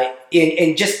I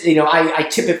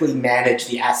typically manage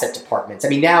the asset departments. I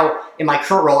mean, now, in my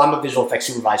current role, I'm a visual effects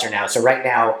supervisor now, so right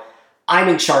now, I'm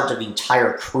in charge of the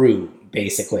entire crew,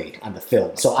 basically, on the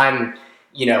film. So I'm,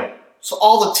 So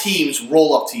all the teams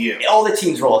roll up to you. all the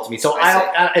teams roll up to me. So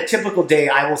a typical day,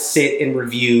 I will sit and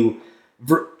review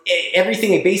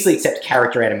everything basically except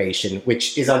character animation,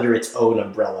 which is under its own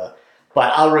umbrella.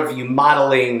 But I'll review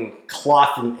modeling,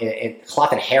 cloth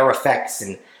and hair effects,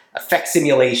 and effect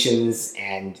simulations,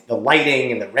 and the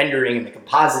lighting, and the rendering, and the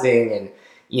compositing, and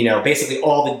basically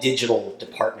all the digital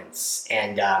departments.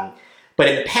 And but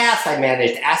in the past, I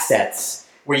managed assets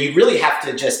where you really have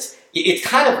to just. It's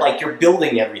kind of like you're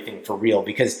building everything for real,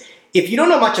 because if you don't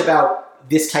know much about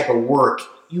this type of work,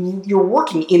 you're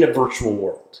working in a virtual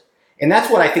world. And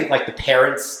that's what I think like the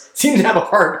parents seem to have a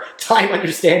hard time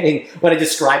understanding when I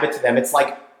describe it to them. It's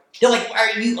like, they're like,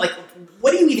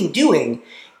 what are you even doing?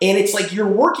 And it's like you're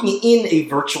working in a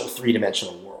virtual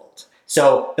three-dimensional world.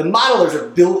 So the modelers are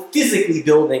physically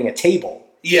building a table.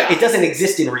 Yeah. It doesn't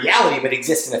exist in reality, but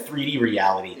exists in a 3D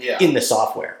reality in the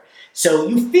software. So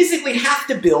you physically have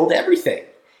to build everything.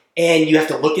 And you have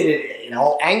to look at it in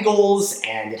all angles,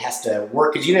 and it has to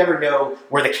work, because you never know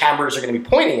where the cameras are going to be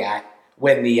pointing at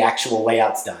when the actual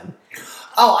layout's done.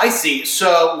 Oh, I see.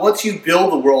 So once you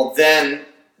build the world, then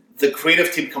the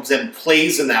creative team comes in and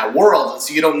plays in that world, and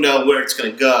so you don't know where it's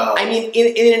going to go. I mean,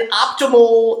 in an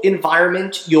optimal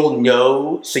environment, you'll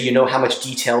know, so you know how much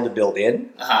detail to build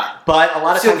in. But a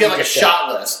lot of times you'll get like a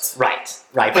shot list. Right.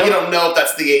 But you don't know if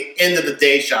that's the end of the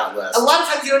day shot list. A lot of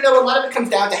times you don't know. A lot of it comes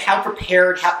down to how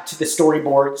prepared to the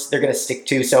storyboards they're going to stick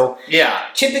to. So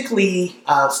typically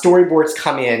storyboards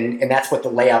come in, and that's what the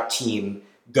layout team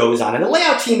goes on. And the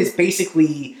layout team is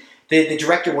basically the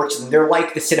director works with them. They're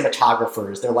like the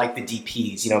cinematographers. They're like the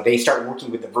DPs. They start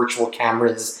working with the virtual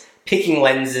cameras, picking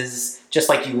lenses, just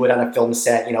like you would on a film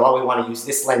set. We want to use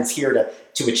this lens here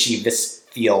to achieve this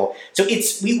feel. So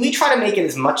we try to make it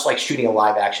as much like shooting a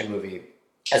live action movie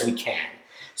as we can.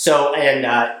 So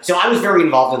I was very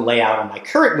involved in layout on my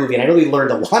current movie, and I really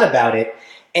learned a lot about it.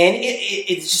 And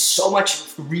it's just so much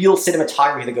real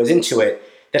cinematography that goes into it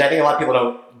that I think a lot of people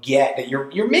don't get, that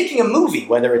you're making a movie,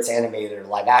 whether it's animated or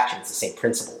live action. It's the same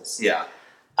principles. Yeah.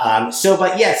 So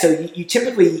you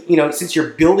typically, since you're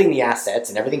building the assets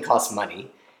and everything costs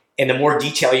money, and the more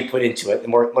detail you put into it, the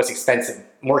more expensive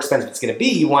it's going to be.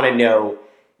 You want to know,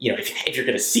 if you're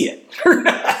going to see it or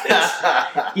not.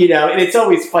 And it's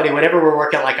always funny whenever we're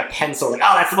working on like a pencil, like,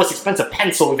 oh, that's the most expensive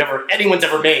pencil anyone's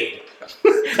ever made.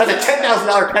 That's a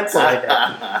 $10,000 pencil right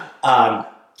there.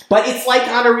 But it's like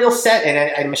on a real set,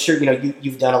 and I'm sure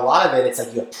you've done a lot of it. It's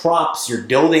like you have props, you're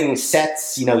building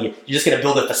sets. You're just going to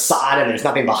build a facade, and there's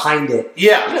nothing behind it.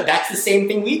 Yeah, that's the same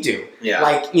thing we do. Yeah,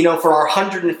 like for our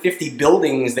 150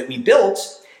 buildings that we built,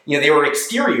 they were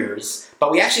exteriors,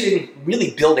 but we actually didn't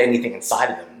really build anything inside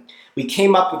of them. We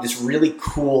came up with this really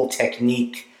cool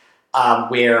technique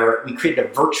where we created a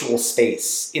virtual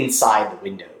space inside the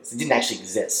windows. It didn't actually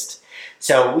exist.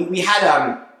 So we've been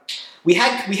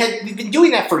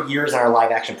doing that for years on our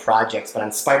live action projects, but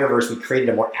on Spider-Verse we created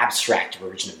a more abstract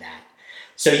version of that.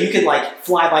 So you could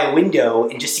fly by a window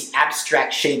and just see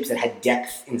abstract shapes that had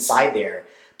depth inside there,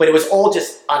 but it was all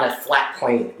just on a flat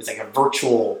plane. It was like a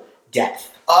virtual depth.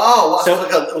 Oh, wow. So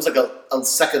it was like a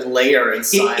second layer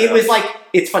inside. It was like,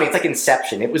 it's funny, it's like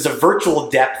Inception. It was a virtual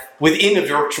depth within a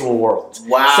virtual world.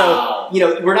 Wow.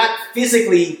 So, we're not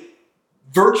physically,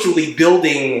 virtually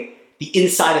building the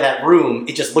inside of that room.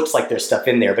 It just looks like there's stuff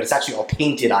in there, but it's actually all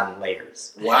painted on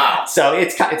layers. Wow. So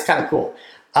it's kind of cool.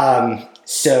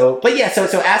 So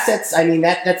assets, I mean,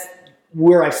 that's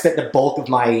where I've spent the bulk of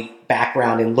my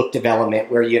background in look development,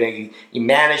 where, you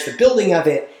manage the building of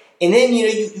it. And then,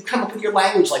 you come up with your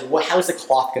language, like, how's the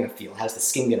cloth going to feel? How's the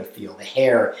skin going to feel? The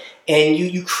hair. And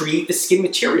you create the skin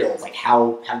materials, like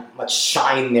how much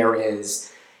shine there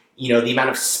is, the amount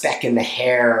of speck in the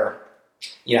hair,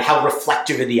 how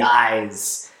reflective are the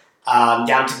eyes,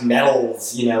 down to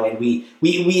metals, and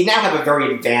we now have a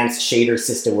very advanced shader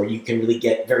system where you can really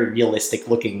get very realistic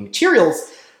looking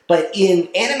materials. But in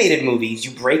animated movies,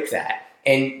 you break that.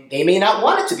 And they may not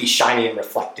want it to be shiny and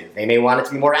reflective. They may want it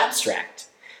to be more abstract.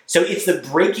 So it's the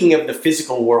breaking of the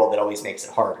physical world that always makes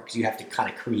it harder, because you have to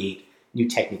kind of create new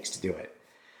techniques to do it.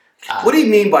 What do you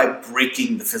mean by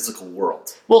breaking the physical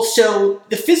world? Well, so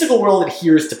the physical world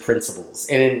adheres to principles.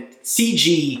 And in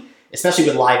CG, especially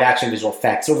with live action visual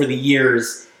effects, over the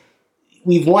years,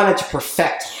 we've wanted to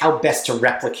perfect how best to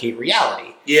replicate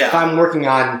reality. Yeah. If I'm working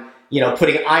on,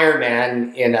 putting Iron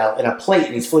Man in a plate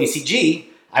and he's fully CG,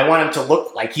 I want him to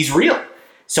look like he's real.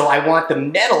 So I want the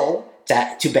metal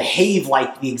to behave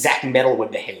like the exact metal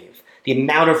would behave. The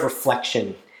amount of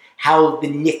reflection, how the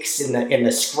nicks and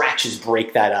the scratches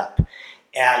break that up.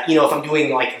 If I'm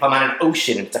doing if I'm on an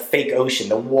ocean and it's a fake ocean,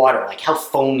 the water, how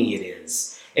foamy it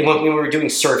is. And when we were doing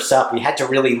Surf's Up, we had to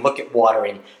really look at water,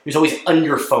 and there's always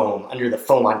under the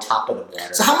foam on top of the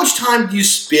water. So how much time do you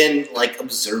spend like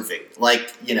observing,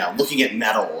 like, you know, looking at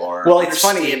metal or it's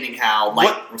understanding how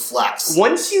light reflects?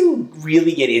 Once you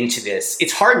really get into this,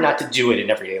 it's hard not to do it in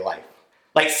everyday life.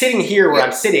 Like sitting here where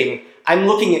I'm sitting, I'm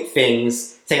looking at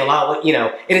things, saying a lot of, you know,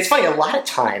 and it's funny, a lot of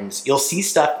times you'll see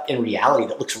stuff in reality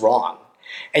that looks wrong.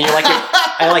 And you're like,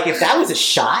 if that was a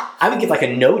shot, I would give like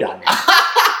a note on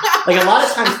that. Like a lot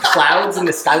of times clouds in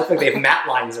the sky look like they have matte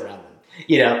lines around them,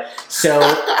 you know? So,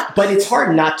 but it's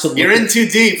hard not to look. You're in too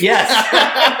deep. Yes.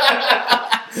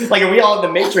 Like, are we all in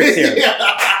the Matrix here?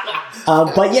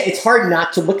 But yeah, it's hard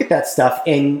not to look at that stuff.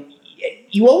 And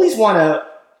you always want to,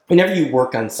 whenever you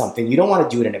work on something, you don't want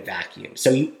to do it in a vacuum. So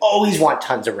you always want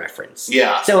tons of reference.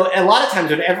 Yeah. So a lot of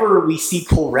times whenever we see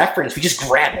cool reference, we just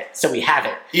grab it so we have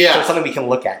it. Yeah. So it's something we can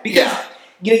look at. Because,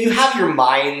 you know, you have your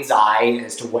mind's eye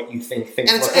as to what you think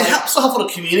things look like. And it's also helpful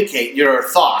to communicate your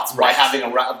thoughts by having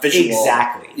a visual.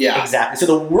 Exactly. Yeah. Exactly. So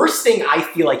the worst thing I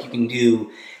feel like you can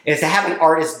do is to have an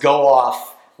artist go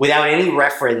off without any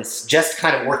reference, just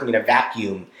kind of working in a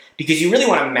vacuum. Because you really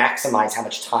want to maximize how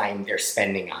much time they're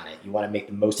spending on it. You want to make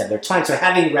the most out of their time. So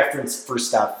having reference for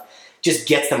stuff just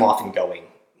gets them off and going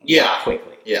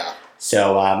quickly. Yeah.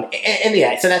 So,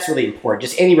 so that's really important.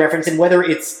 Just any reference, and whether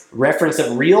it's reference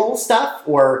of real stuff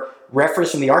or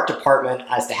reference from the art department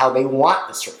as to how they want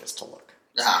the surface to look.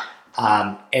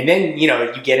 And then, you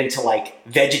know, you get into like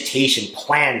vegetation,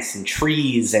 plants and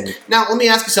trees. And now let me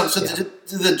ask you something. So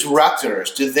do the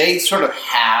directors, do they sort of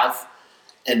have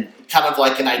and kind of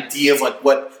like an idea of like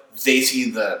what they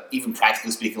see even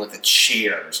practically speaking, like the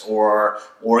chairs or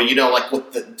you know, like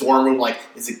with the dorm room, like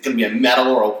is it going to be a metal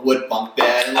or a wood bunk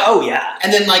bed? And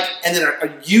and then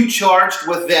are you charged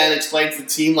with then explaining to the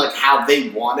team like how they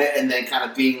want it, and then kind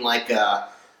of being like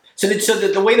So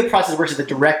the way the process works is the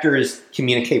directors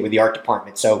communicate with the art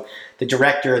department. So the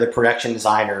director, the production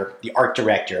designer, the art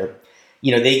director,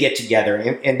 you know, they get together,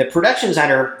 and the production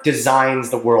designer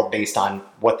designs the world based on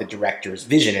what the director's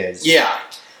vision is. Yeah.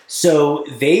 So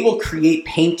they will create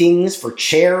paintings for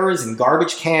chairs and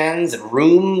garbage cans and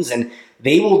rooms, and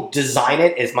they will design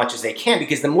it as much as they can,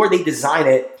 because the more they design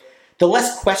it, the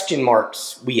less question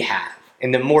marks we have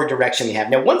and the more direction we have.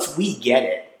 Now, once we get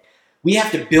it, we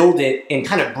have to build it and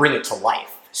kind of bring it to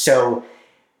life. So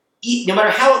no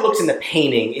matter how it looks in the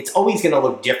painting, it's always going to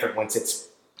look different once it's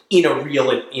in a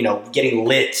real, you know, getting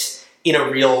lit in a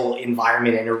real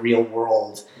environment, in a real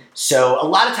world. So a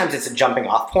lot of times it's a jumping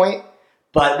off point,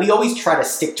 but we always try to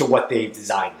stick to what they've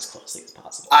designed as closely as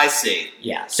possible. I see.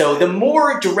 Yeah. So the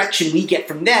more direction we get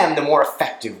from them, the more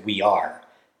effective we are.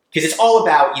 Because it's all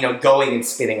about, you know, going and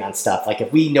spinning on stuff. Like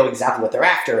if we know exactly what they're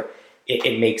after,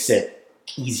 it makes it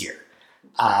easier.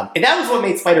 And that was what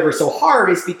made Spider-Verse so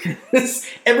hard, is because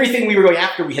everything we were going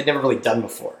after we had never really done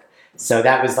before. So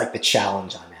that was like the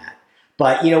challenge on that.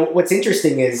 But, you know, what's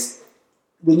interesting is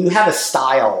when you have a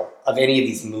style of any of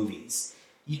these movies,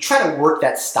 you try to work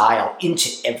that style into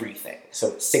everything so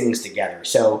it sings together.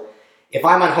 So if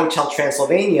I'm on Hotel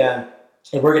Transylvania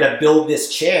and we're going to build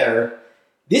this chair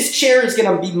is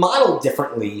going to be modeled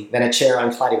differently than a chair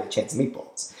on Cloudy with a Chance of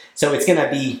Meatballs. So it's going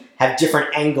to have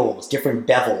different angles, different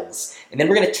bevels, and then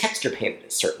we're going to texture paint it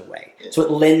a certain way. So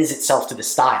it lends itself to the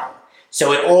style.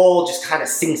 So it all just kind of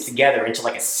sings together into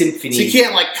like a symphony. So you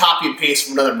can't like copy and paste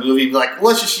from another movie and be like,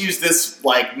 let's just use this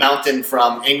like mountain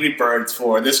from Angry Birds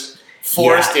for this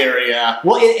forest area.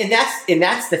 Well, and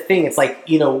that's the thing. It's like,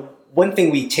 you know, one thing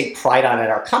we take pride on at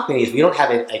our company is we don't have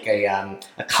it like a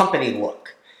company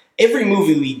look. Every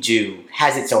movie we do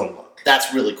has its own look.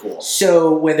 That's really cool.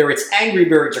 So whether it's Angry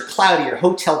Birds or Cloudy or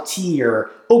Hotel T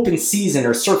or Open Season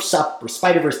or Surf's Up or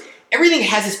Spider-Verse, everything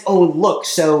has its own look.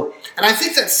 So, and I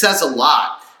think that says a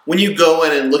lot when you go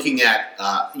in and looking at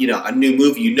you know, a new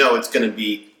movie. You know it's going to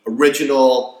be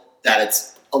original, that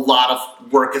it's a lot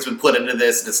of work has been put into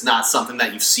this, and it's not something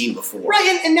that you've seen before.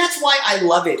 Right, and that's why I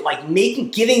love it. Like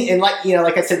giving, and like, you know,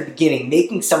 like I said at the beginning,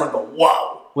 making someone go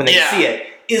whoa when they see it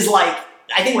is like,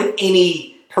 I think what any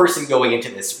person going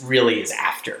into this really is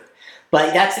after.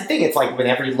 But that's the thing. It's like when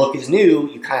every look is new,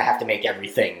 you kind of have to make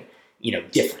everything, you know,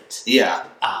 different. Yeah.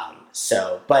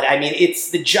 But I mean,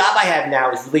 it's the job I have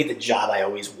now is really the job I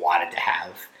always wanted to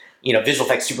have. You know, visual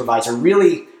effects supervisor,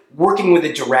 really working with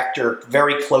the director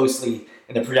very closely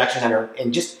and the production center,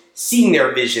 and just seeing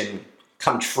their vision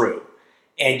come true,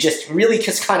 and just really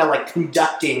just kind of like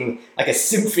conducting like a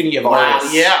symphony of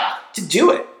artists to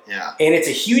do it. Yeah. And it's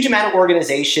a huge amount of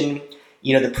organization.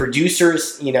 You know, the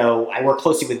producers, you know, I work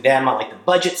closely with them on like the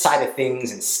budget side of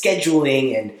things and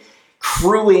scheduling, and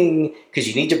crewing, because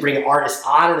you need to bring artists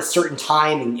on at a certain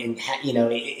time, and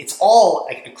it's all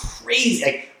like a crazy.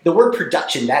 Like the word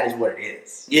production, that is what it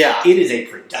is. Yeah, it is a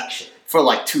production for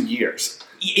like 2 years,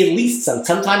 at least.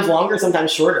 Sometimes longer,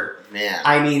 sometimes shorter. Man,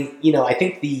 I mean, I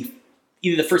think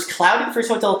either the first Cloudy or the first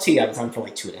Hotel T, I was on for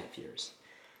like 2.5 years,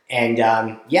 and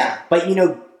but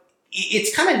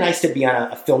it's kind of nice to be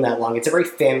on a film that long. It's a very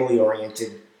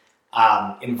family-oriented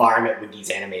environment with these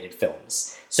animated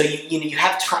films. So you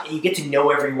have time. You get to know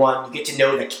everyone. You get to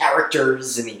know the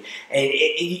characters, and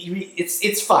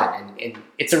it's fun, and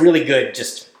it's a really good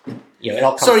it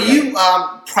all comes. So are together. you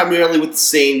primarily with the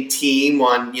same team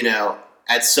on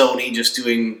at Sony, just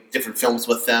doing different films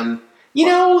with them?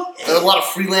 Are there a lot of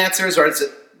freelancers, or is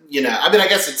it I mean, I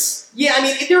guess it's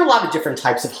there are a lot of different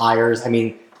types of hires. I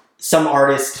mean, some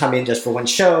artists come in just for one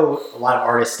show. A lot of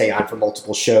artists stay on for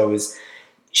multiple shows.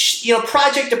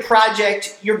 Project to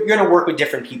project, you're going to work with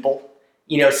different people.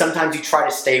 Sometimes you try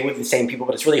to stay with the same people,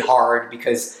 but it's really hard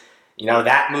because,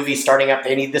 that movie's starting up.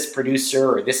 They need this producer,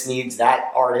 or this needs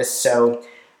that artist. So,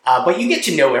 but you get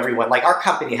to know everyone. Like our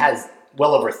company has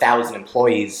well over 1,000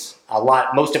 employees,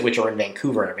 most of which are in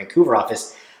Vancouver, in our Vancouver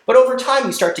office. But over time,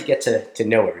 you start to get to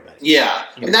know everybody. Yeah,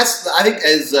 and that's, I think,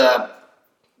 as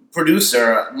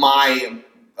producer, my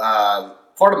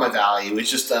part of my value is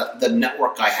just the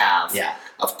network I have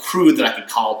of crew that I can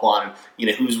call upon.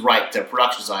 Who's right to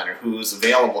production designer, who's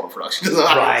available to production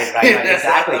designer. Right,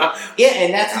 exactly. Yeah,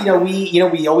 and that's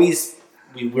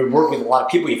we work with a lot of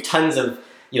people. We have tons of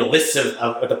lists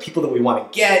of the people that we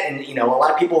want to get, and a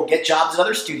lot of people get jobs at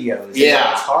other studios.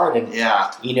 Yeah, it's hard, and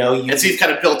and so you've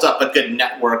kind of built up a good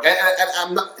network.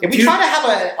 And we try to have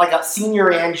a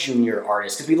senior and junior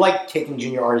artist, because we like taking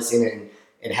junior artists in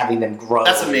and having them grow.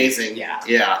 That's amazing.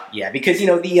 Yeah, because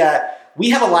we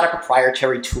have a lot of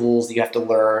proprietary tools that you have to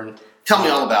learn. Tell me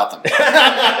all about them.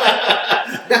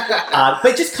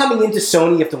 But just coming into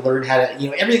Sony, you have to learn how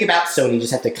to, everything about Sony. You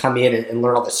just have to come in and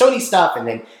learn all the Sony stuff, and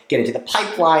then get into the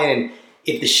pipeline. And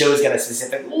if the show's got a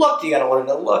specific look, you got to learn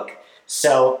the look.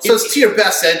 So it's to your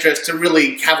best interest to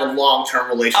really have a long-term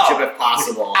relationship if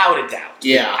possible. Without a doubt.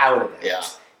 Yeah. Without a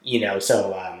doubt.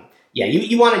 Yeah.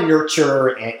 You want to nurture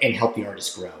and help the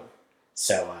artist grow.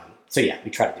 So we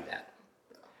try to do that.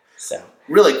 So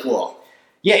really cool.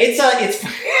 Yeah, it's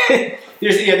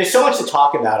there's so much to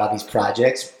talk about on these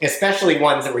projects, especially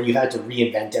ones where you had to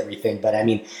reinvent everything. But I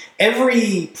mean,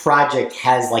 every project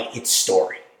has like its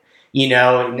story,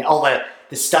 and all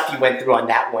the stuff you went through on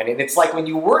that one. And it's like when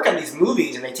you work on these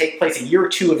movies and they take place a year or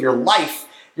two of your life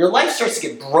starts to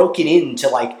get broken into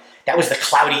like, that was the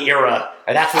Cloudy era,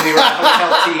 or that's when we were at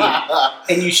Hotel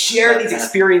T. And you share these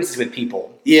experiences with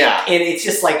people. Yeah. And it's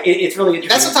just like, it's really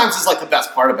interesting. That sometimes is like the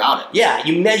best part about it. Yeah,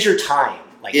 you measure time.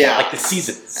 Like the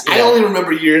seasons. I only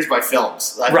remember years by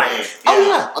films. Right.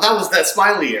 Oh, that was that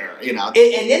Smiley era, And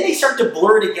then they start to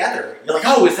blur together. You're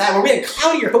like, were we in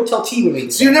Cloudy or Hotel T when we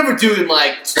did So you're never doing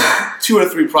like 2 or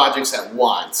 3 projects at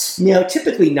once? No,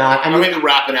 typically not. Or maybe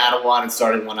wrapping out of one and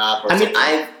starting one up. Or something.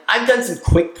 I've done some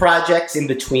quick projects in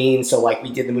between. So like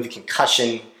we did the movie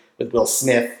Concussion with Will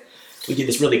Smith. We did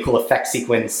this really cool effect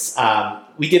sequence.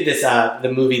 We did this,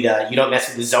 the movie, You Don't Mess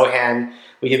with the Zohan.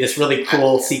 We did this really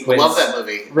cool sequence. Love that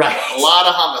movie. Right. A lot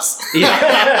of hummus.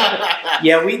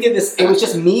 Yeah, we did this. It was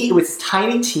just me. It was this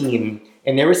tiny team.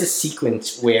 And there was a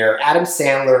sequence where Adam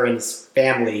Sandler and his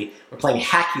family were playing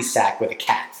hacky sack with a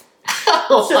cat.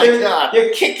 Oh, so my God.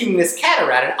 They're kicking this cat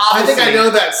around. And I think I know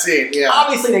that scene, yeah.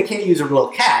 Obviously, they can't use a real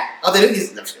cat. Oh, they didn't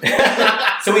use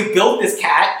it. So we built this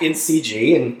cat in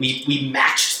CG, and we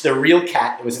matched the real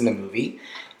cat that was in the movie.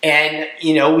 And,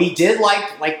 we did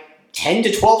like 10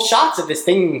 to 12 shots of this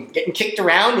thing getting kicked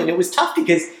around, and it was tough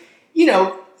because,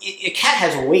 a cat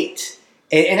has weight,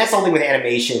 and that's the only thing with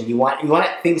animation. You want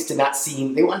things to not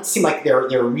seem. They want it to seem like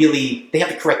they're really. They have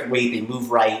the correct weight. They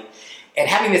move right, and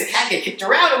having this cat get kicked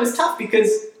around, it was tough because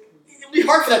it would be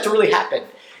hard for that to really happen.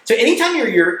 So anytime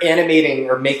you're animating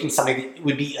or making something that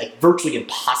would be like virtually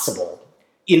impossible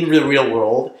in the real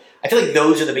world, I feel like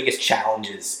those are the biggest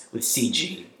challenges with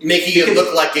CG. Making it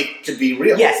look like it could be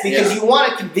real. Yes, because you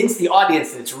want to convince the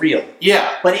audience that it's real.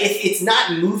 Yeah. But if it's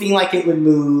not moving like it would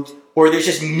move, or there's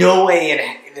just no way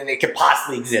it could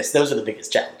possibly exist, those are the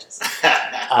biggest challenges.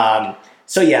 That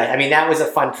was a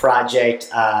fun project.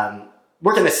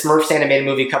 Worked on the Smurfs animated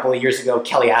movie a couple of years ago.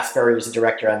 Kelly Asbury was the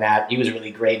director on that. He was really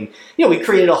great. And, we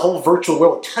created a whole virtual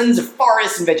world with tons of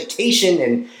forests and vegetation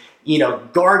and,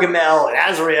 Gargamel and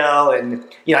Azrael, and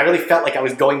I really felt like I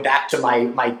was going back to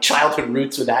my childhood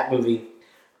roots with that movie.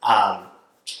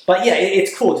 But But yeah,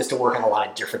 it's cool just to work on a lot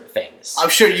of different things. I'm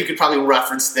sure you could probably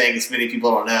reference things many people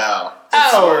don't know.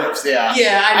 Oh, Smurfs, yeah.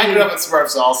 Yeah, I grew up in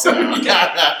Smurfs also.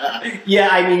 Yeah,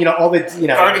 I mean, all the,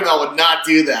 Gargamel would not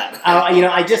do that.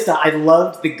 I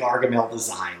loved the Gargamel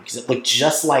design because it looked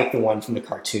just like the one from the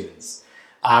cartoons.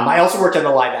 I also worked on the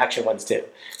live action ones too.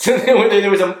 So there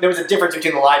was a difference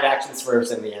between the live action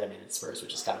Smurfs and the animated Smurfs,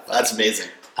 which is kind of fun. That's amazing.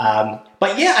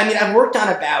 But yeah, I mean, I've worked on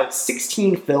about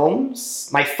 16 films.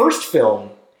 My first film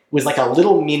was like a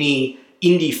little mini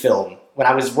indie film. When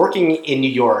I was working in New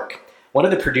York, one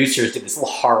of the producers did this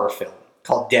little horror film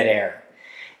called Dead Air.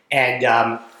 And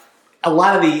a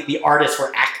lot of the artists were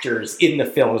actors in the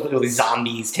film. It was literally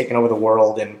zombies taking over the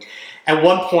world. And at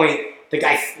one point, the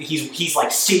guy, he's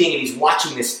like sitting and he's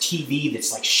watching this TV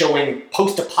that's like showing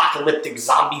post-apocalyptic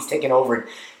zombies taking over. And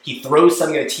he throws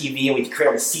something at the TV and we create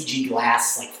all the CG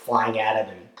glass like flying at him.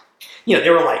 And,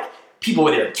 there were like people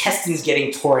with their intestines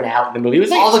getting torn out in the movie. It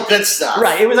was like all the good stuff.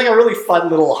 Right. It was like a really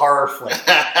fun little horror flick.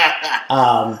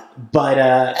 And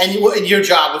your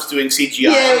job was doing CGI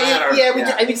on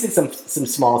that? I did some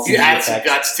small CGI You added effects.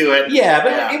 some guts to it. Yeah,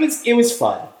 but it was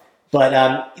fun. But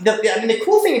the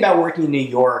cool thing about working in New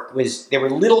York was there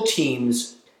were little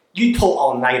teams. You'd pull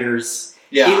all-nighters.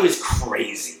 Yeah. It was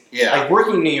crazy. Yeah. Like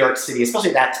working in New York City, especially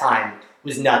at that time,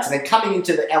 was nuts. And then coming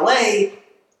into the LA,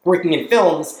 working in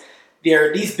films,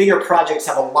 these bigger projects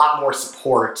have a lot more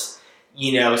support, so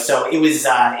it was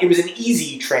an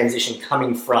easy transition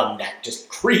coming from that just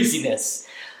craziness.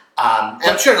 And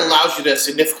I'm sure it allows you to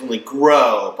significantly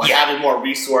grow by having more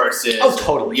resources. Oh,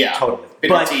 totally. Yeah. Totally.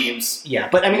 Bigger teams. Yeah,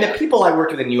 but I mean, the people I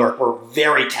worked with in New York were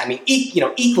very,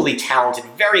 equally talented,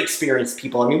 very experienced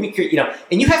people. I mean, we could,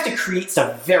 and you have to create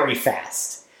stuff very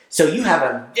fast. So you have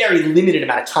a very limited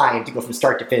amount of time to go from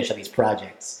start to finish on these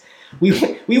projects.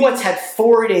 We once had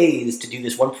 4 days to do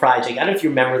this one project. I don't know if you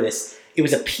remember this. It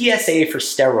was a PSA for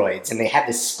steroids, and they had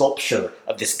this sculpture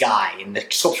of this guy, and the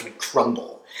sculpture would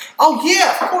crumble. Oh,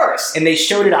 yeah, of course. And they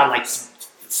showed it on, like,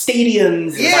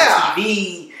 stadiums, and on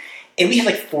TV, and we had,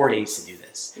 like, 4 days to do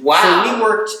this. Wow. So we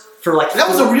worked for, like... That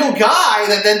was a real guy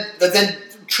that then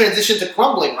transitioned to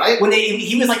crumbling, right?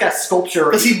 He was like a sculpture.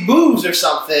 Because he moves or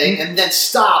something, and then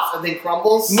stops, and then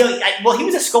crumbles? No, he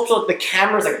was a sculpture. The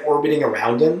camera's like orbiting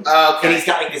around him. Okay. And he's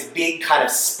got like this big kind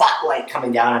of spotlight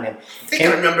coming down on him. I think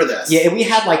I remember this. Yeah, and we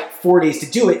had like 4 days to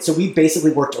do it, so we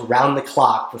basically worked around the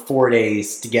clock for 4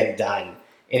 days to get it done.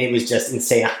 And it was just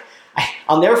insane.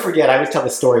 I'll never forget, I always tell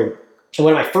this story.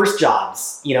 One of my first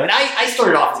jobs, and I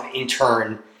started off as an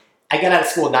intern. I got out of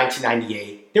school in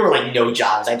 1998. There were like no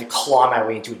jobs. I had to claw my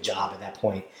way into a job at that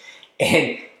point.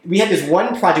 And we had this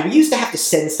one project. We used to have to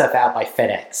send stuff out by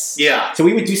FedEx. Yeah. So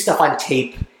we would do stuff on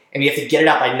tape, and we have to get it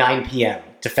out by 9 p.m.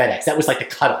 to FedEx. That was like the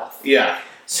cutoff. Yeah.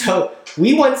 So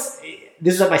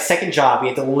this was my second job, we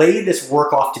had to lay this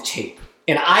work off to tape.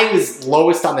 And I was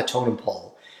lowest on the totem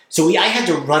pole. So I had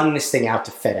to run this thing out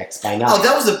to FedEx by 9. Oh,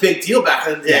 that was a big deal back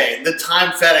in the day. Yeah. The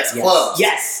time FedEx closed.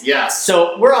 Yes.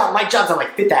 So my job's on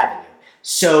like 5th Avenue.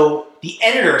 So the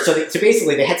editor, so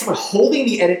basically they had someone holding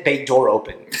the edit bay door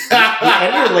open. The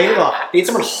editor laid it off. They had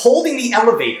someone holding the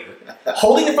elevator,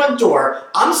 holding the front door.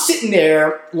 I'm sitting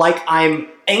there like I'm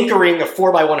anchoring a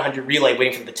 4x100 relay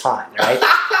waiting for the time, right?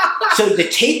 So the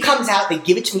tape comes out, they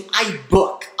give it to me, I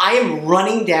book. I am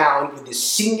running down with this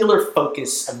singular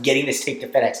focus of getting this tape to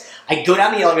FedEx. I go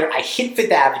down the elevator, I hit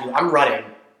 5th Avenue, I'm running.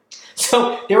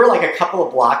 So there were like a couple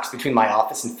of blocks between my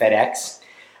office and FedEx.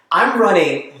 I'm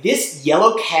running this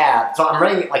yellow cab, so I'm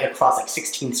running it like across like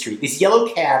 16th Street. This yellow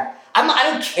cab,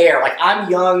 I don't care, like I'm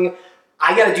young,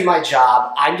 I gotta do my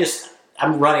job, I'm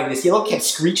running. This yellow cab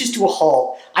screeches to a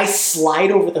halt, I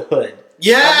slide over the hood.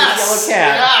 Yes! Of this yellow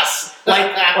cab. Yes!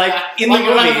 Like in like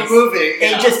the movie. Yeah.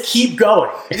 And just keep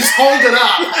going. You just hold it up.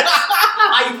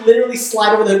 I literally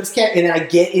slide over the hood of this cab, and then I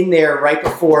get in there right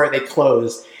before they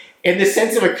close. And the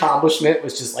sense of accomplishment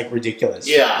was just like ridiculous.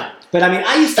 Yeah. But I mean,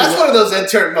 That's one of those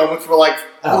intern moments where like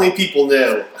only people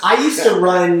knew. I used to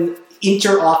run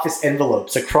inter-office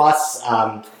envelopes across,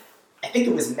 I think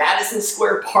it was Madison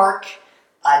Square Park,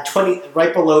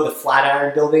 right below the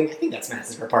Flatiron Building. I think that's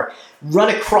Madison Square Park. Run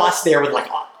across there with like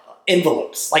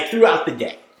envelopes, like throughout the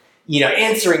day.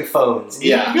 Answering phones. And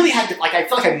you really had to, like, I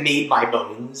feel like I made my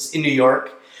bones in New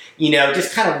York.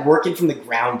 Just kind of working from the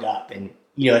ground up. And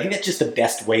I think that's just the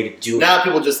best way to do it. Now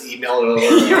people just email it over. If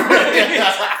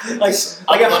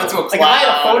I had a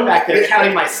phone back there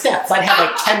counting my steps, I'd have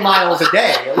like 10 miles a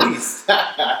day at least.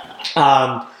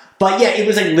 But yeah, it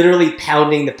was like literally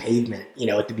pounding the pavement,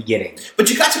 at the beginning. But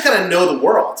you got to kind of know the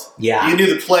world. Yeah. You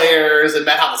knew the players and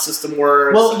met how the system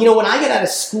works. Well, when I got out of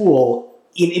school,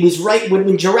 it was right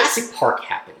when Jurassic Park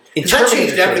happened. Because that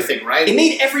changed everything, right? It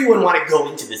made everyone want to go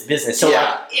into this business. So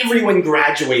Yeah. like, everyone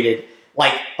graduated.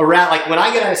 Like around, like when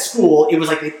I got out of school, it was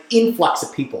like an influx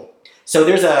of people. So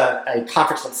there's a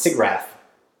conference called SIGGRAPH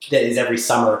that is every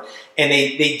summer, and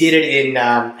they did it in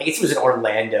I guess it was in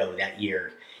Orlando that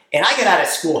year. And I got out of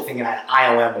school thinking that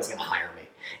ILM was going to hire me,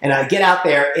 and I get out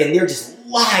there, and there are just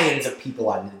lines of people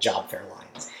on the job fair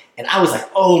lines, and I was like,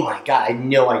 oh my god, I had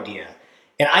no idea.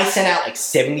 And I sent out like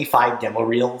 75 demo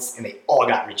reels, and they all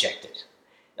got rejected.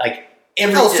 Like.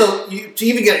 So to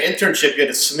even get an internship, you had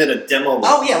to submit a demo.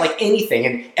 Oh yeah, like anything.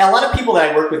 And a lot of people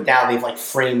that I work with now, they've like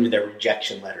framed their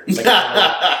rejection letters. Like,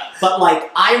 but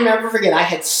like I never forget, I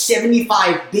had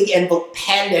 75 big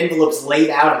padded envelopes laid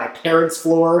out on my parents'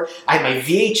 floor. I had my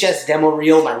VHS demo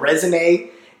reel, my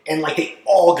resume, and like they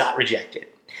all got rejected.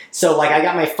 So like I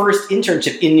got my first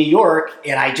internship in New York,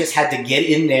 and I just had to get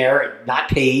in there, and not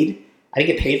paid. I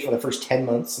didn't get paid for the first 10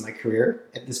 months of my career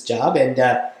at this job, and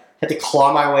had to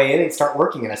claw my way in and start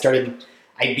working. And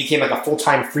I became like a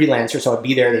full-time freelancer, so I'd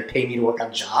be there, they'd pay me to work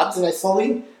on jobs, and I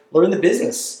slowly learned the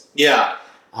business. Yeah.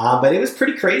 But it was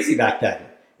pretty crazy back then.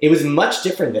 It was much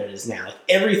different than it is now. Like,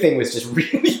 everything was just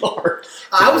really hard.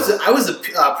 I was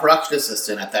a production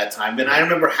assistant at that time, and I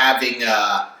remember having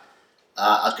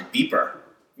like a beeper.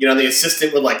 You know, the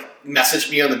assistant would like message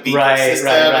me on the beeper system,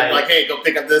 and like, hey, go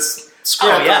pick up this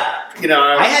script. Oh yeah. You know,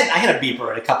 I had a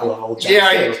beeper at a couple of old jobs.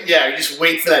 Yeah, you just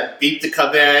wait for that beep to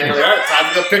come in. You're like, all right,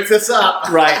 time to go pick this up.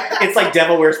 Right. It's like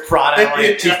Devil Wears Prada.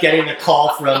 Like, she's getting the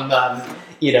call from,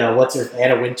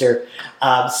 Anna Winter.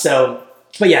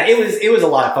 But yeah, it was a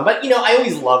lot of fun. But, I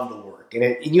always loved the work.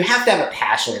 And you have to have a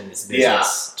passion in this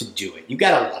business to do it. You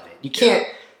got to love it. You can't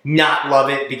not love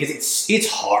it because it's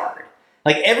hard.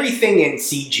 Like, everything in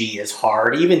CG is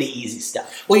hard, even the easy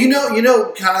stuff. Well,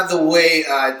 kind of the way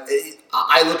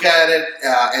I look at it,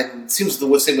 and it seems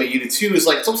the same way you do too, is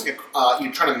like it's almost like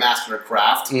you're trying to master a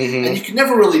craft, and you can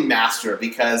never really master it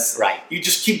because you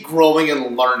just keep growing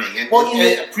and learning and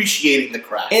appreciating the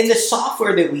craft. And the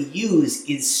software that we use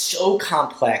is so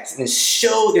complex, and there's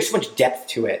so much depth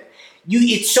to it.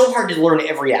 It's so hard to learn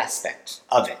every aspect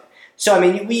of it. So, I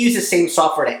mean, we use the same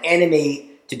software to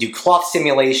animate, to do cloth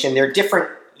simulation. There are different,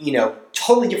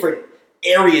 totally different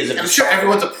areas of. I'm sure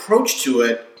everyone's approach to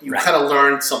it. You kind of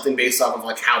learn something based off of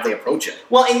like how they approach it.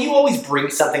 Well, and you always bring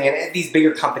something, and at these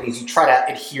bigger companies, you try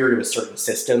to adhere to a certain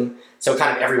system. So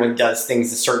kind of everyone does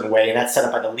things a certain way, and that's set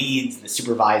up by the leads, the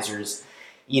supervisors.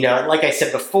 And like I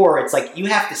said before, it's like you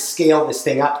have to scale this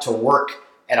thing up to work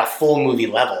at a full movie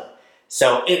level.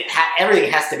 So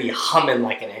everything has to be humming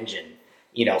like an engine,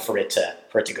 for it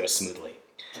to go smoothly.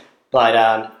 But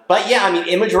yeah, I mean,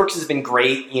 ImageWorks has been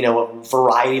great. A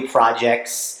variety of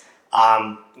projects.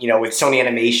 With Sony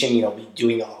Animation, we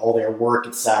doing all their work.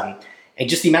 It's and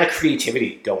just the amount of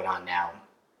creativity going on now.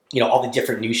 All the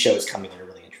different new shows coming that are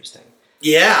really interesting.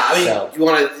 Yeah, I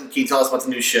mean, can you tell us about the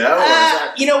new show?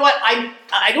 You know what?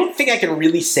 I don't think I can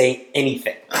really say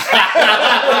anything.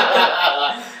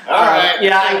 All right.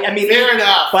 Yeah, I mean, fair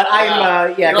enough. But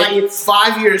I'm, it's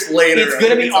 5 years later. It's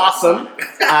going to be awesome.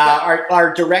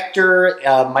 Our director,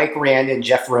 Mike Rand and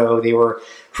Jeff Rowe, they were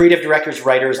creative directors,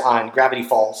 writers on Gravity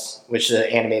Falls, which is an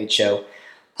animated show.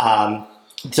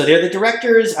 So they're the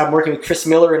directors. I'm working with Chris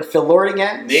Miller and Phil Lord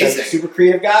again. Amazing. Super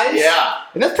creative guys. Yeah.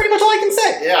 And that's pretty much all I can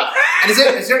say. Yeah. And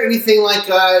is there anything like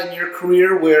in your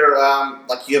career where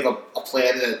like you have a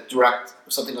plan to direct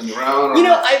something on your own? Or?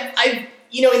 I've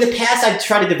in the past, I've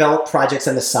tried to develop projects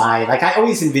on the side. Like, I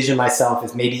always envision myself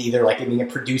as maybe either, like, being a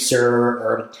producer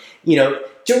or,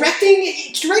 directing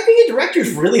a director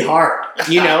is really hard,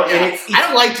 Yeah. And I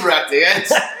don't like directing.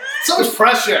 It's so much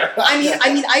pressure. I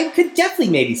mean, I could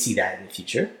definitely maybe see that in the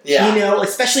future. Yeah.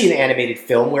 Especially in animated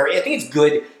film, where I think it's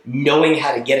good knowing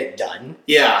how to get it done.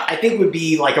 Yeah. I think would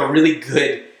be, like, a really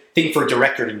good thing for a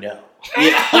director to know.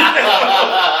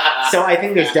 Yeah. So I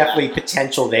think there's definitely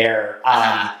potential there.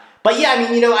 But yeah, I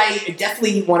mean, I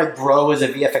definitely want to grow as a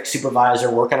VFX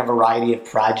supervisor, work on a variety of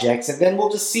projects, and then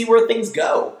we'll just see where things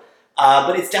go.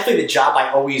 But it's definitely the job I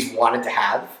always wanted to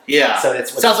have. Yeah. So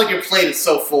that's sounds like your plate is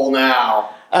so full now.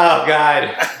 Oh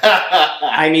God.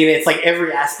 I mean, it's like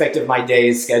every aspect of my day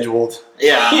is scheduled.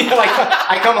 Yeah.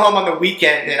 I come home on the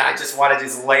weekend and I just want to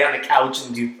just lay on the couch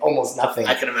and do almost nothing.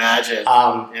 I can imagine.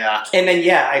 Yeah. And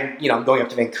then I'm going up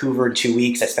to Vancouver in 2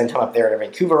 weeks. I spend time up there at our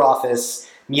Vancouver office.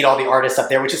 Meet all the artists up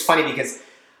there, which is funny because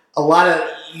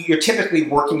you're typically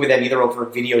working with them either over a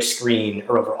video screen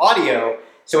or over audio.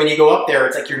 So when you go up there,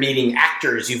 it's like you're meeting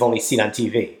actors you've only seen on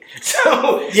TV.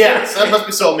 So yeah, so that must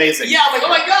be so amazing. Yeah, I'm like, oh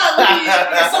my God,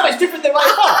 it's so much different than what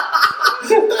I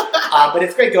thought. But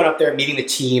it's great going up there and meeting the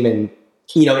team, and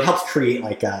it helps create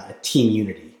like a team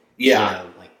unity. Yeah,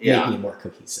 making it more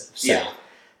cohesive. So. Yeah.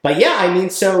 But yeah, I mean,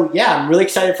 I'm really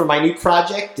excited for my new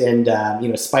project, and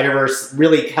Spider-Verse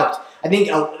really helped. I think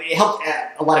it helped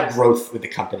a lot of growth with the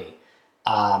company,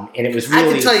 and it was really.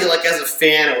 I can tell you, like as a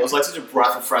fan, it was like such a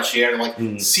breath of fresh air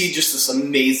to see just this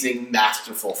amazing,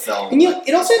 masterful film. And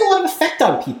it also had a lot of effect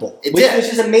on people, which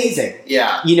is amazing.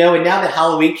 Yeah. And now that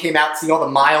Halloween came out, seeing all the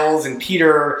Miles and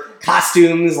Peter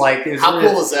costumes, like how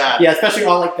cool is that? Yeah, especially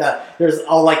all like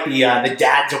the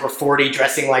dads over 40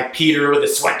 dressing like Peter with the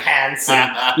sweatpants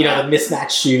and the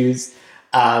mismatched shoes.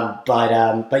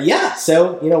 But yeah,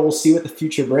 so we'll see what the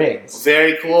future brings.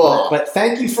 Very cool. But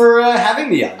thank you for having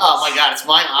me on this. Oh my God, it's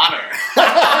my honor.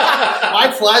 My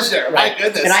pleasure. Right. My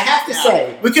goodness. And I have to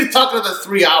say, we could talk another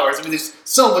 3 hours. I mean, there's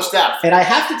so much depth. And I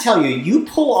have to tell you, you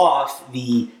pull off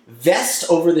the vest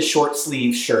over the short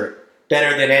sleeve shirt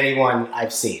better than anyone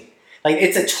I've seen. Like,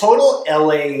 it's a total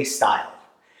LA style.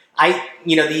 I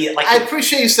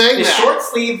appreciate you saying the that. The short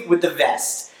sleeve with the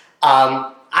vest.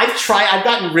 I've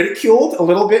gotten ridiculed a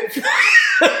little bit, but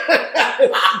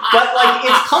like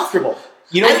it's comfortable.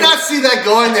 I did not see that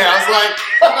going there. I was like,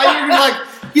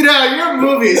 you're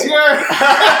movies,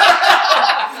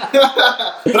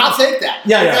 but I'll take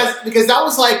that. Because that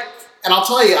was like, and I'll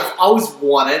tell you, I've always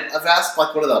wanted a vest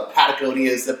like one of the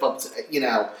Patagonias that,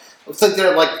 looks like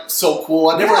they're like so cool.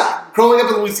 I never growing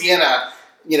up in Louisiana.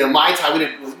 My time, we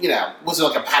didn't,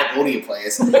 wasn't like a Patagonia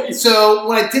place. Right. So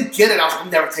when I did get it, I was like, I'm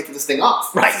never taking this thing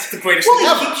off. Right. It's the greatest thing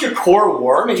ever. It keeps your core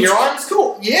warm and your arms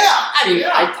cool. Yeah.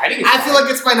 I feel like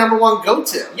it's my number one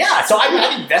go-to. Yeah, so I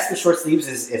think vest with short sleeves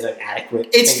is an adequate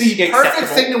It's the perfect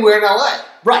thing to wear in LA.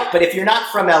 Right, but if you're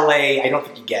not from LA, I don't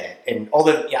think you get it. And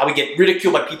although I would get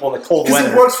ridiculed by people in the cold weather.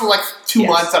 Because it works for like 2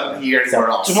 months out of the year anywhere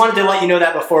else. Just wanted to let you know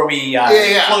that before we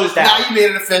closed down. Now you made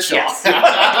it official. Yes.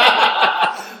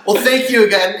 Well, thank you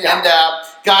again. Yeah. And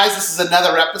guys, this is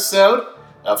another episode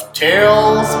of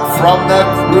Tales from the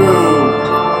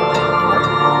Crew.